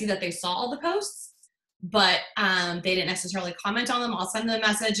I see that they saw all the posts, but they didn't necessarily comment on them, I'll send them a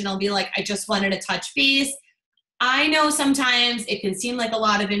message and I'll be like, I just wanted to touch base. I know sometimes it can seem like a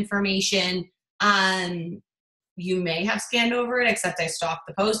lot of information. You may have scanned over it, except I stalked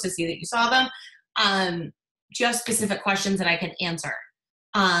the post to see that you saw them. Just specific questions that I can answer.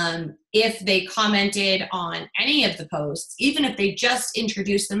 If they commented on any of the posts, even if they just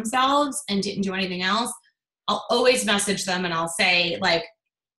introduced themselves and didn't do anything else, I'll always message them and I'll say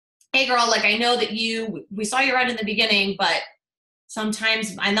hey girl, I know that we saw you right in the beginning, but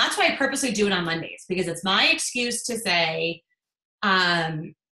sometimes, and that's why I purposely do it on Mondays, because it's my excuse to say,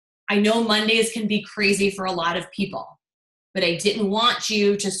 I know Mondays can be crazy for a lot of people, but I didn't want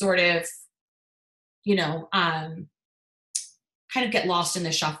you to sort of, kind of get lost in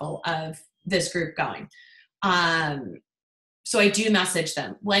the shuffle of this group going. So I do message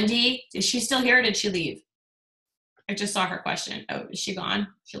them. Wendy, is she still here or did she leave? I just saw her question. Oh, is she gone?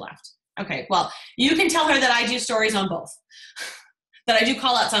 She left. Okay, well, you can tell her that I do stories on both, that I do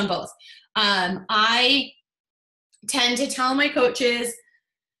call outs on both. I tend to tell my coaches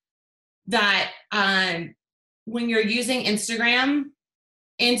that when you're using Instagram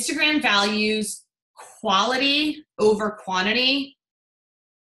values quality over quantity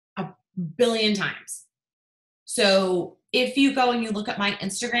 1 billion times. So if you go and you look at my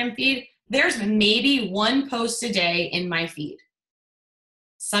Instagram feed, there's maybe 1 post a day in my feed.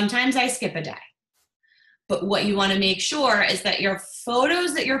 Sometimes I skip a day. But what you want to make sure is that your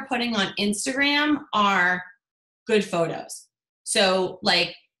photos that you're putting on Instagram are good photos. So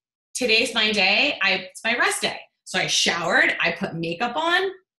today's my day. It's my rest day. So I showered, I put makeup on,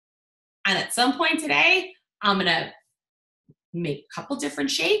 and at some point today, I'm going to make a couple different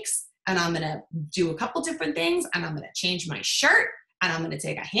shakes, and I'm going to do a couple different things, and I'm going to change my shirt, and I'm going to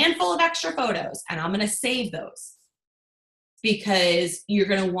take a handful of extra photos, and I'm going to save those, because you're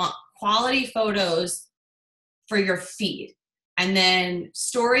going to want quality photos for your feed. And then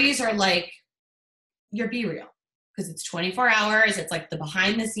stories are your Be Real, because it's 24 hours. It's the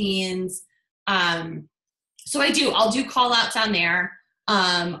behind the scenes. So I'll do call outs on there.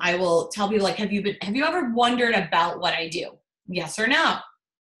 I will tell people have you ever wondered about what I do? Yes or no?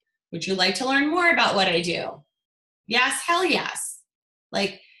 Would you like to learn more about what I do? Yes, hell yes.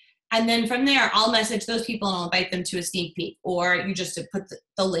 And then from there, I'll message those people and I'll invite them to a sneak peek, or you just put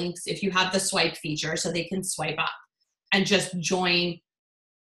the links if you have the swipe feature so they can swipe up and just join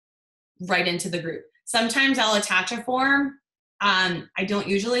right into the group. Sometimes I'll attach a form. I don't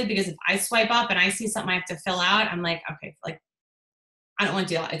usually, because if I swipe up and I see something I have to fill out, I'm okay, I don't want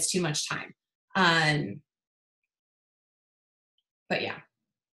to do that. It's too much time. But yeah.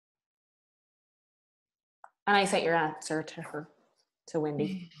 And I sent your answer to her, to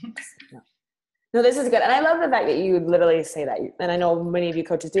Wendy. No. No, this is good. And I love the fact that you literally say that. And I know many of you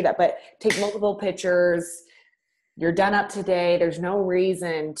coaches do that, but take multiple pictures. You're done up today. There's no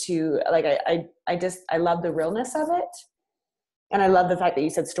reason to, like, I love the realness of it. And I love the fact that you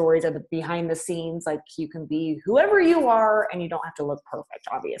said stories are the behind the scenes. Like, you can be whoever you are and you don't have to look perfect,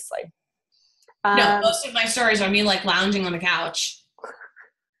 obviously. No, most of my stories are me like lounging on the couch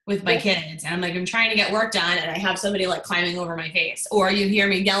with my kids. And I'm like, I'm trying to get work done. And I have somebody like climbing over my face, or you hear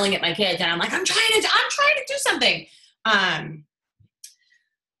me yelling at my kids and I'm like, I'm trying to do something.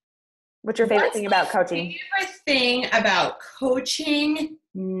 What's your favorite thing about coaching? Favorite thing about coaching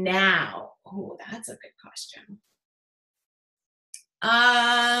now? Oh, that's a good question.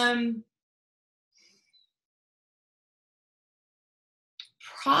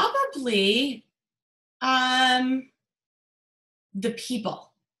 Probably the people.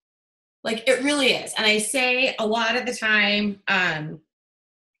 Like, it really is. And I say a lot of the time,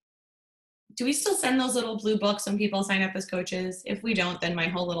 do we still send those little blue books when people sign up as coaches? If we don't, then my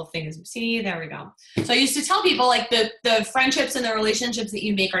whole little thing is, see, there we go. So I used to tell people, like, the friendships and the relationships that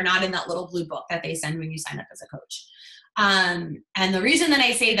you make are not in that little blue book that they send when you sign up as a coach. And the reason that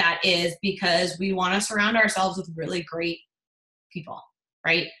I say that is because we want to surround ourselves with really great people,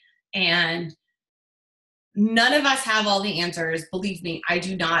 right? And none of us have all the answers. Believe me, I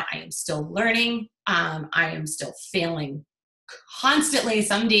do not. I am still learning. I am still failing constantly,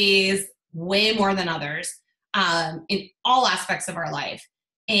 some days way more than others, in all aspects of our life.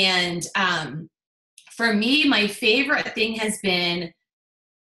 And for me, my favorite thing has been,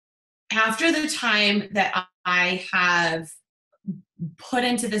 after the time that I have put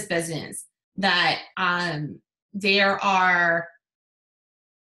into this business, that there are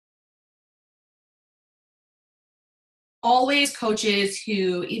always coaches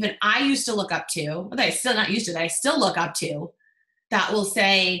who even I used to look up to, that I still not used to, that I still look up to, that will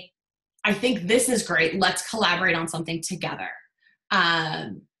say, I think this is great. Let's collaborate on something together.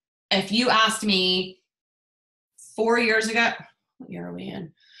 If you asked me 4 years ago, what year are we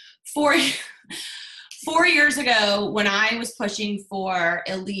in? 4 years ago, when I was pushing for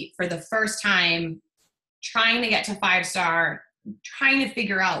elite for the first time, trying to get to 5-star, trying to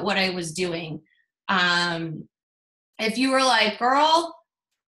figure out what I was doing. If you were like, girl,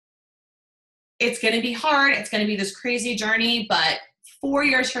 it's going to be hard. It's going to be this crazy journey, but 4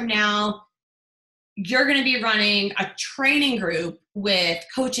 years from now, you're going to be running a training group with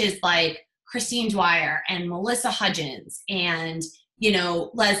coaches like Christine Dwyer and Melissa Hudgens and,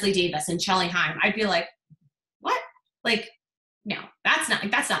 Leslie Davis and Shelly Heim. I'd be like, what? Like, no, that's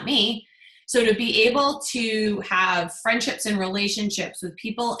not me. So to be able to have friendships and relationships with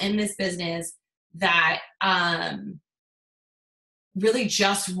people in this business that really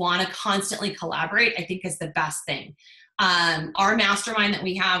just want to constantly collaborate, I think is the best thing. Our mastermind that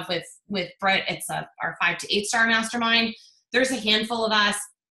we have with Brett, it's our 5 to 8-star mastermind. There's a handful of us.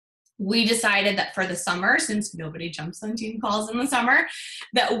 We decided that for the summer, since nobody jumps on team calls in the summer,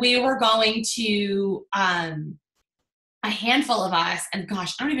 that we were going to, a handful of us, and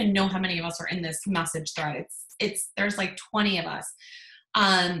gosh, I don't even know how many of us are in this message thread. There's like 20 of us,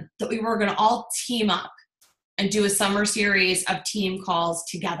 that we were going to all team up and do a summer series of team calls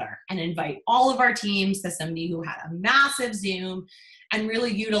together and invite all of our teams to somebody who had a massive Zoom and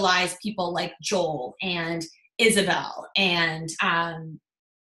really utilize people like Joel and Isabel. And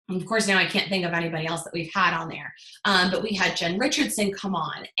of course, now I can't think of anybody else that we've had on there. But we had Jen Richardson come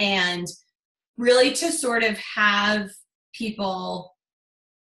on, and really to sort of have people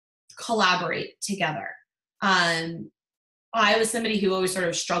collaborate together. I was somebody who always sort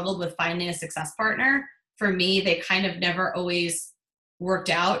of struggled with finding a success partner. For me, they kind of never always worked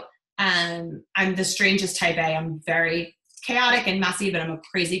out. I'm the strangest type A. I'm very chaotic and messy, but I'm a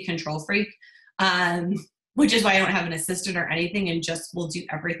crazy control freak, which is why I don't have an assistant or anything and just will do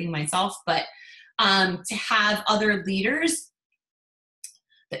everything myself. But to have other leaders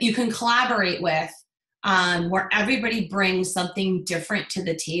that you can collaborate with, where everybody brings something different to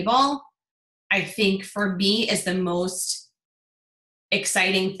the table, I think for me is the most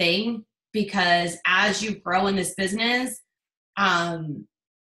exciting thing. Because as you grow in this business,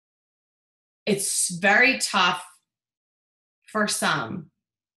 it's very tough for some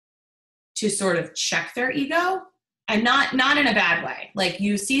to sort of check their ego, and not in a bad way. Like,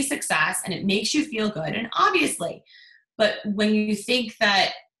 you see success and it makes you feel good, and obviously, but when you think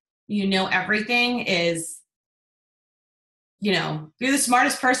that everything is, you're the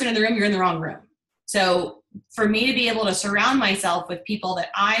smartest person in the room, you're in the wrong room. So for me to be able to surround myself with people that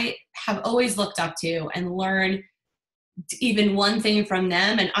I have always looked up to and learn even one thing from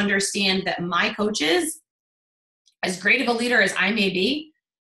them, and understand that my coaches, as great of a leader as I may be,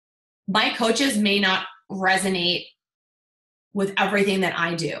 my coaches may not resonate with everything that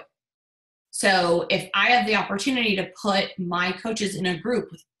I do. So if I have the opportunity to put my coaches in a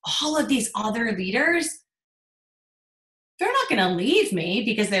group with all of these other leaders, they're not going to leave me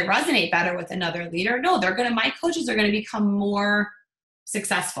because they resonate better with another leader. No, my coaches are going to become more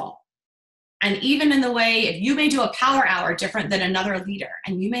successful. And even in the way, if you may do a power hour different than another leader,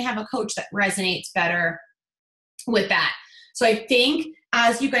 and you may have a coach that resonates better with that. So I think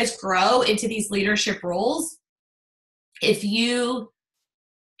as you guys grow into these leadership roles, if you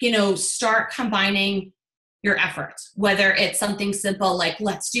start combining your efforts, whether it's something simple like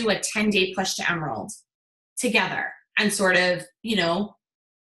let's do a 10-day push to Emerald together, and sort of,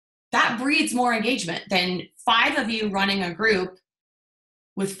 that breeds more engagement than 5 of you running a group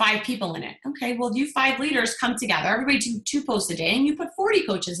with 5 people in it. Okay, well, you 5 leaders come together, everybody do 2 posts a day, and you put 40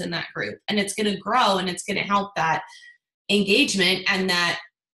 coaches in that group, and it's going to grow, and it's going to help that engagement and that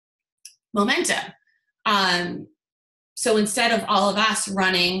momentum. So instead of all of us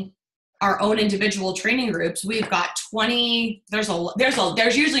running our own individual training groups, we've got 20, there's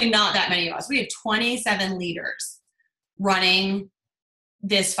usually not that many of us. We have 27 leaders running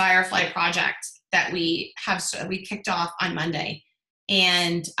this Firefly project that we kicked off on Monday.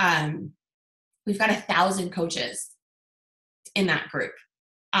 And we've got 1,000 coaches in that group,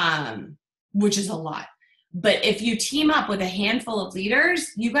 which is a lot. But if you team up with a handful of leaders,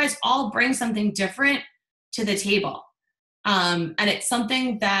 you guys all bring something different to the table. And it's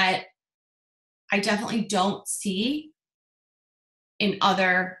something that I definitely don't see in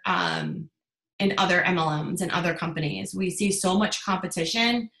other MLMs and other companies. We see so much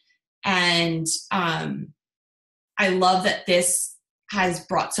competition, and I love that this has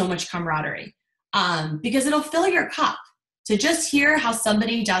brought so much camaraderie, because it'll fill your cup to just hear how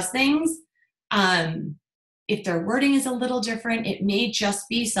somebody does things. If their wording is a little different, it may just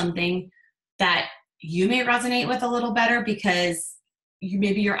be something that you may resonate with a little better because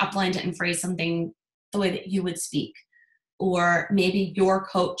maybe your upline didn't phrase something the way that you would speak, or maybe your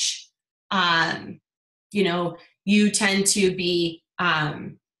coach, you tend to be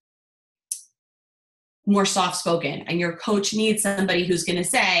more soft-spoken, and your coach needs somebody who's going to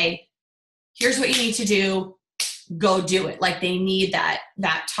say, here's what you need to do, go do it. Like they need that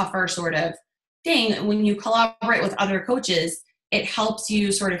tougher sort of thing. When you collaborate with other coaches, it helps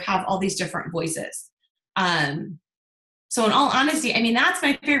you sort of have all these different voices. So in all honesty, that's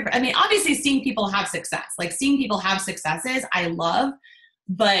my favorite. Obviously seeing people have success, like seeing people have successes, I love,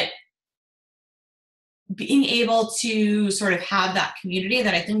 but being able to sort of have that community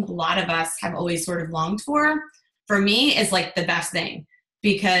that I think a lot of us have always sort of longed for me is like the best thing,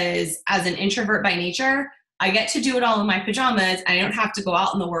 because as an introvert by nature, I get to do it all in my pajamas. I don't have to go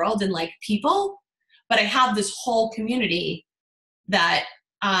out in the world and like people, but I have this whole community that,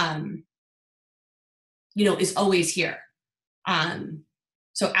 is always here.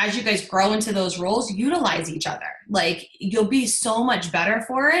 So as you guys grow into those roles, utilize each other. Like you'll be so much better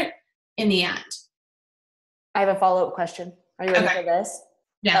for it in the end. I have a follow-up question. Are you ready for this?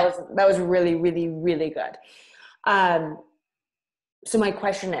 Yeah. That was really, really, really good. So my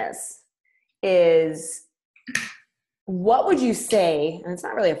question is what would you say, and it's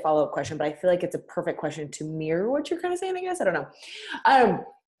not really a follow-up question, but I feel like it's a perfect question to mirror what you're kind of saying, I guess. I don't know.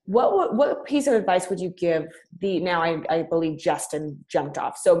 What piece of advice would you give now I believe Justin jumped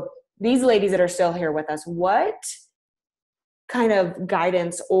off. So these ladies that are still here with us, what kind of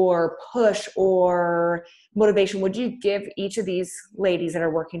guidance or push or motivation would you give each of these ladies that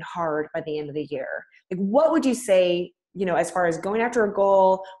are working hard by the end of the year? Like, what would you say, as far as going after a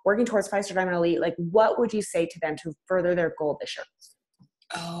goal, working towards 5-star Diamond Elite, like what would you say to them to further their goal this year?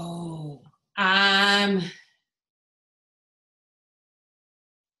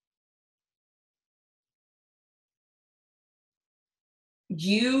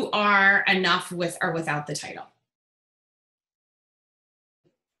 You are enough with or without the title.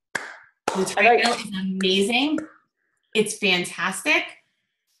 The title is amazing. It's fantastic.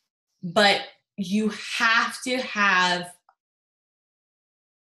 But you have to have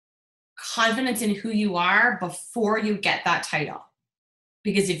confidence in who you are before you get that title.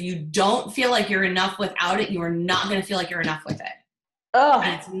 Because if you don't feel like you're enough without it, you are not going to feel like you're enough with it. Oh.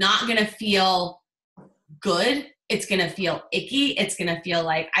 And it's not going to feel good. It's going to feel icky. It's going to feel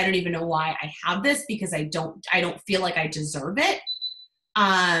like, I don't even know why I have this, because I don't feel like I deserve it.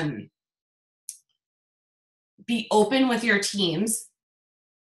 Be open with your teams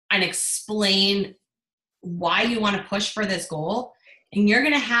and explain why you want to push for this goal. And you're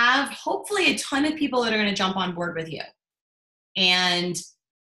going to have hopefully a ton of people that are going to jump on board with you. And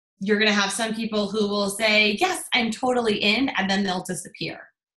you're going to have some people who will say, yes, I'm totally in, and then they'll disappear.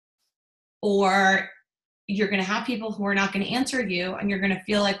 or you're going to have people who are not going to answer you, and you're going to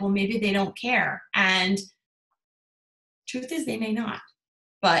feel like, well, maybe they don't care. And truth is, they may not.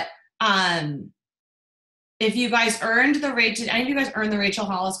 But if you guys earned the Rachel, did any of you guys earn the Rachel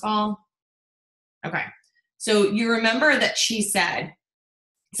Hollis call? Okay. So you remember that she said,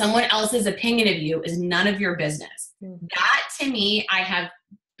 someone else's opinion of you is none of your business. Mm-hmm. That, to me, I have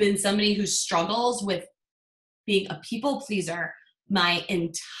been somebody who struggles with being a people pleaser my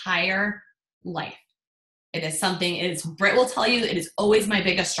entire life. It is something, Britt will tell you, it is always my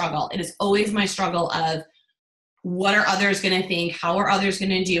biggest struggle. It is always my struggle of, what are others going to think? How are others going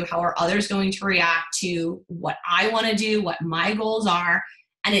to do? How are others going to react to what I want to do, what my goals are?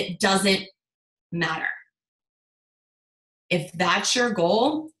 And it doesn't matter. If that's your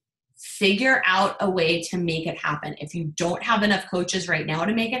goal, figure out a way to make it happen. If you don't have enough coaches right now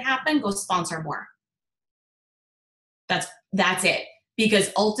to make it happen, go sponsor more. That's it.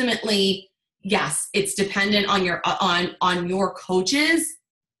 Because ultimately, yes, it's dependent on your coaches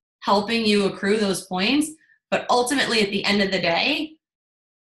helping you accrue those points. But ultimately, at the end of the day,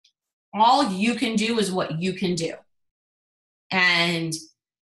 all you can do is what you can do. And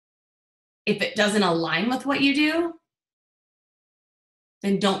if it doesn't align with what you do,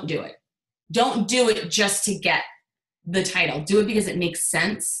 then don't do it. Don't do it just to get the title. Do it because it makes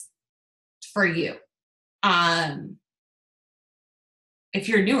sense for you. If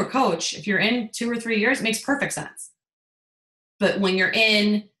you're a newer coach, if you're in 2 or 3 years, it makes perfect sense. But when you're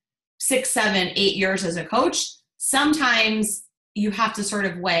in 6, 7, 8 years as a coach, sometimes you have to sort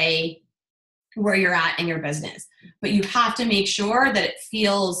of weigh where you're at in your business. But you have to make sure that it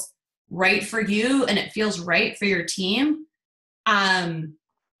feels right for you and it feels right for your team. But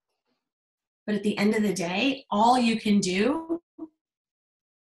at the end of the day, all you can do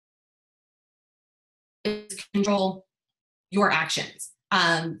is control your actions.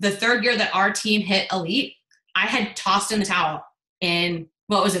 The 3rd year that our team hit elite, I had tossed in the towel in,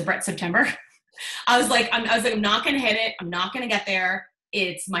 what was it, Brett, September? I was like, I'm not going to hit it. I'm not going to get there.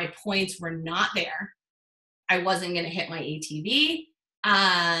 My points were not there. I wasn't going to hit my ATV.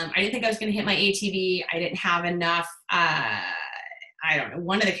 I didn't think I was going to hit my ATV. I didn't have enough, I don't know,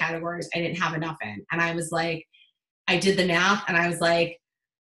 one of the categories I didn't have enough in. And I was like, I did the math and I was like,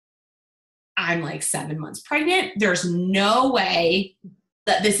 I'm like 7 months pregnant. There's no way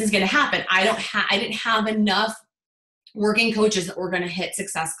that this is going to happen. I didn't have enough working coaches that were going to hit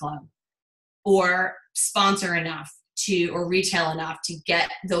Success Club or sponsor enough or retail enough to get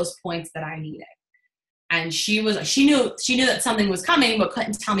those points that I needed. And she knew that something was coming, but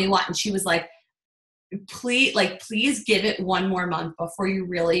couldn't tell me what. And she was like, please give it one more month before you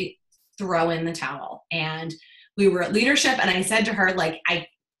really throw in the towel. And we were at leadership and I said to her, like, I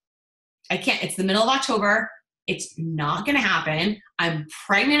can't, it's the middle of October. It's not going to happen. I'm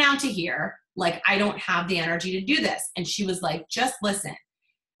pregnant out to here. Like, I don't have the energy to do this. And she was like, just listen.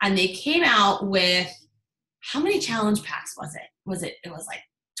 And they came out with, how many challenge packs was it? It was like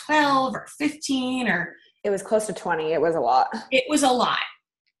 12 or 15 or. It was close to 20. It was a lot. It was a lot.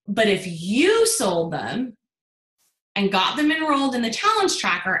 But if you sold them and got them enrolled in the Challenge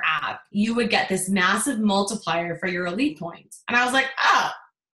Tracker app, you would get this massive multiplier for your elite points. And I was like, oh,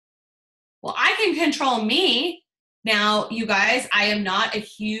 well, I can control me. Now, you guys, I am not a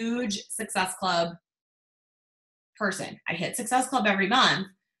huge Success Club person. I hit Success Club every month.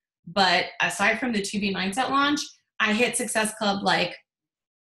 But aside from the 2B Mindset launch, I hit Success Club like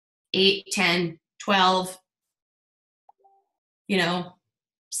 8, 10, 12,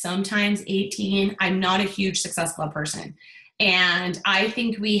 sometimes 18. I'm not a huge Success Club person. And I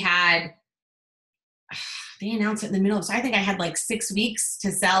think they announced it in the middle of, so I think I had like 6 weeks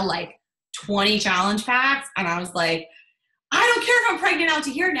to sell like 20 challenge packs. And I was like, I don't care if I'm pregnant out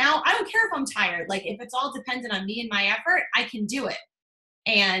to here now. I don't care if I'm tired. Like, if it's all dependent on me and my effort, I can do it.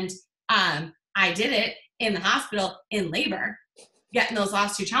 And I did it in the hospital in labor, getting those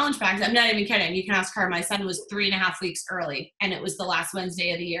last 2 challenge packs. I'm not even kidding. You can ask her. My son was 3.5 weeks early, and it was the last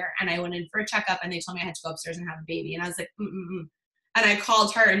Wednesday of the year. And I went in for a checkup, and they told me I had to go upstairs and have a baby. And I was like, And I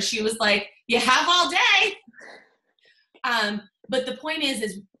called her, and she was like, you have all day. But the point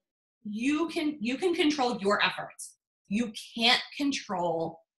is you can control your efforts. You can't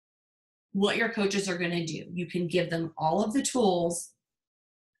control what your coaches are going to do. You can give them all of the tools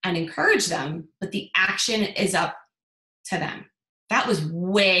and encourage them, but the action is up to them. That was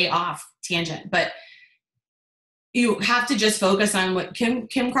way off tangent, but you have to just focus on what Kim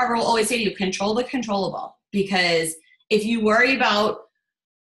Carver will always say to you, control the controllable. Because if you worry about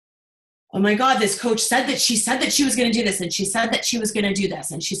oh my God, this coach said that she was going to do this, and she said that she was going to do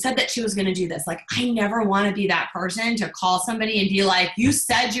this, and she said that she was going to do this. Like, I never want to be that person to call somebody and be like, you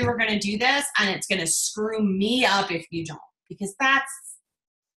said you were going to do this, and it's going to screw me up if you don't, because that's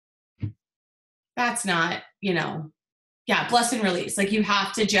not, bless and release. Like, you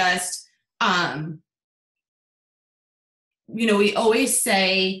have to just, we always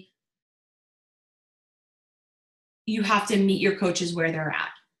say you have to meet your coaches where they're at.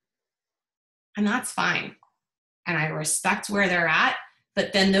 And that's fine. And I respect where they're at.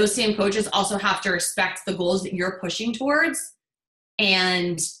 But then those same coaches also have to respect the goals that you're pushing towards.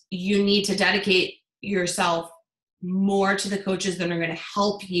 And you need to dedicate yourself more to the coaches that are going to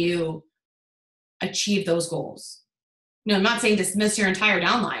help you achieve those goals. I'm not saying dismiss your entire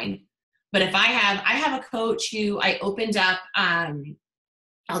downline, but if I have a coach who I opened up,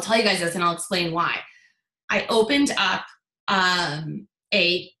 I'll tell you guys this and I'll explain why. I opened up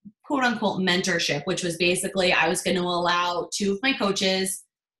a quote unquote mentorship, which was basically I was going to allow 2 of my coaches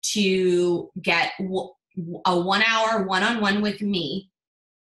to get a 1 hour one-on-one with me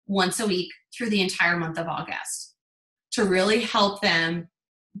once a week through the entire month of August to really help them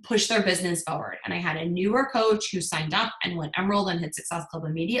push their business forward. And I had a newer coach who signed up and went Emerald and hit Success Club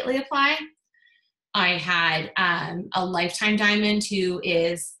immediately apply. I had a lifetime diamond who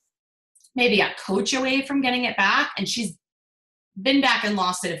is maybe a coach away from getting it back. And she's been back and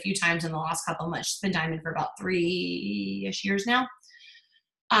lost it a few times in the last couple of months. She's been diamond for about 3-ish years now.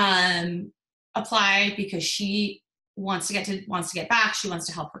 Apply because she wants to get back. She wants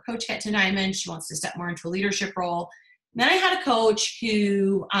to help her coach get to diamond. She wants to step more into a leadership role. And then I had a coach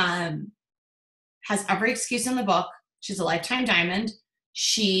who has every excuse in the book. She's a lifetime diamond.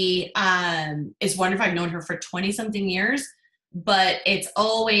 She is wonderful. I've known her for 20 something years, but it's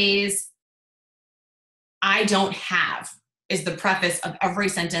always, I don't have, is the preface of every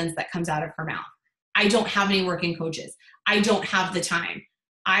sentence that comes out of her mouth. I don't have any working coaches. I don't have the time.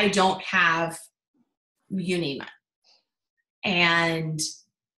 I don't have, you name it. And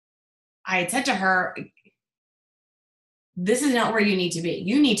I had said to her, this is not where you need to be.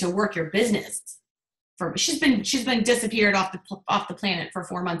 You need to work your business. She's been disappeared off the planet for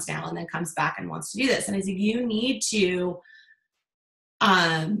 4 months now, and then comes back and wants to do this. And I said, you need to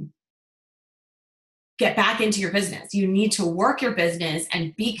get back into your business. You need to work your business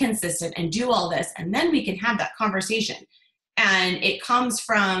and be consistent and do all this. And then we can have that conversation. And it comes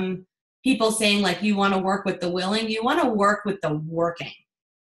from people saying, like, you want to work with the willing, you want to work with the working.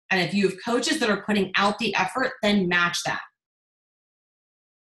 And if you have coaches that are putting out the effort, then match that.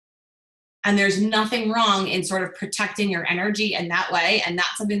 And there's nothing wrong in sort of protecting your energy in that way. And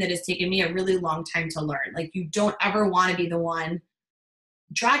that's something that has taken me a really long time to learn. Like, you don't ever want to be the one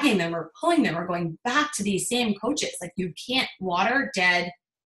dragging them or pulling them or going back to these same coaches. Like, you can't water dead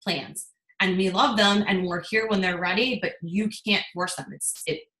plants. And we love them and we're here when they're ready, but you can't force them.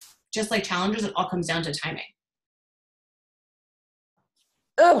 It just like challenges, it all comes down to timing.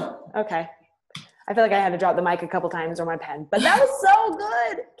 Oh, okay. I feel like I had to drop the mic a couple times or my pen, but that was so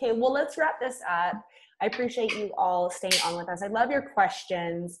good. Okay, well, let's wrap this up. I appreciate you all staying on with us. I love your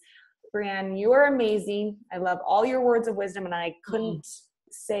questions. Brianne, you are amazing. I love all your words of wisdom, and I couldn't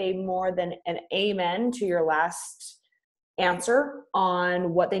say more than an amen to your last answer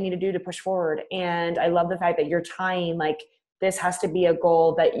on what they need to do to push forward. And I love the fact that you're tying, like, this has to be a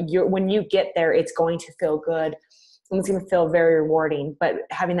goal that when you get there, it's going to feel good. It's going to feel very rewarding, but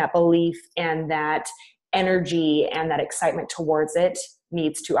having that belief and that energy and that excitement towards it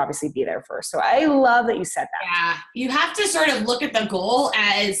needs to obviously be there first. So I love that you said that. Yeah. You have to sort of look at the goal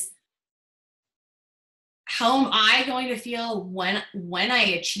as, how am I going to feel when I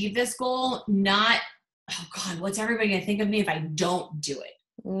achieve this goal? Not, oh God, what's everybody going to think of me if I don't do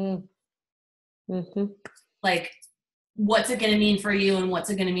it? Mm-hmm. Like, what's it going to mean for you, and what's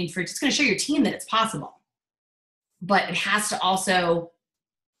it going to mean for, it's going to show your team that it's possible. But it has to also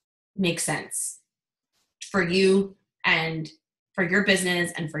make sense for you and for your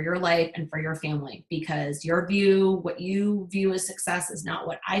business and for your life and for your family, because what you view as success is not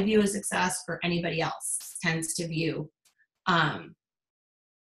what I view as success or anybody else tends to view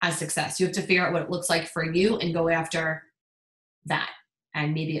as success. You have to figure out what it looks like for you and go after that.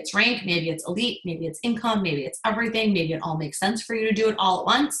 And maybe it's rank, maybe it's elite, maybe it's income, maybe it's everything. Maybe it all makes sense for you to do it all at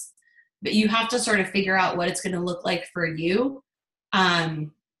once. But you have to sort of figure out what it's going to look like for you, and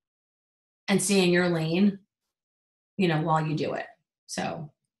stay in your lane, while you do it.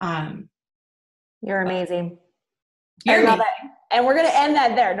 So, you're amazing. I love it. And we're going to end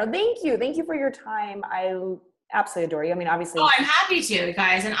that there. No, thank you. Thank you for your time. I absolutely adore you. I mean, obviously. Oh, I'm happy to,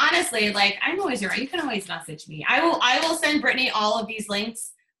 guys. And honestly, like, I'm always around. You can always message me. I will send Brittany all of these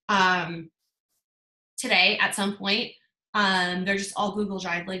links. today at some point. They're just all Google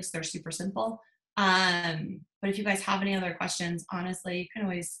Drive links. They're super simple. But if you guys have any other questions, honestly, you can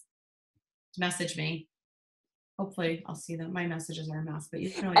always message me. Hopefully I'll see them. My messages are a mess, but you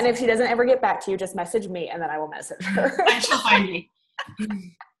can always. And if she doesn't ever get back to you, just message me and then I will message her. And she'll find me.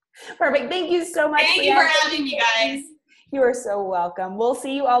 Perfect. Thank you so much. Thank you for having me, guys. You are so welcome. We'll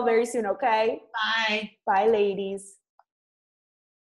see you all very soon, okay? Bye. Bye, ladies.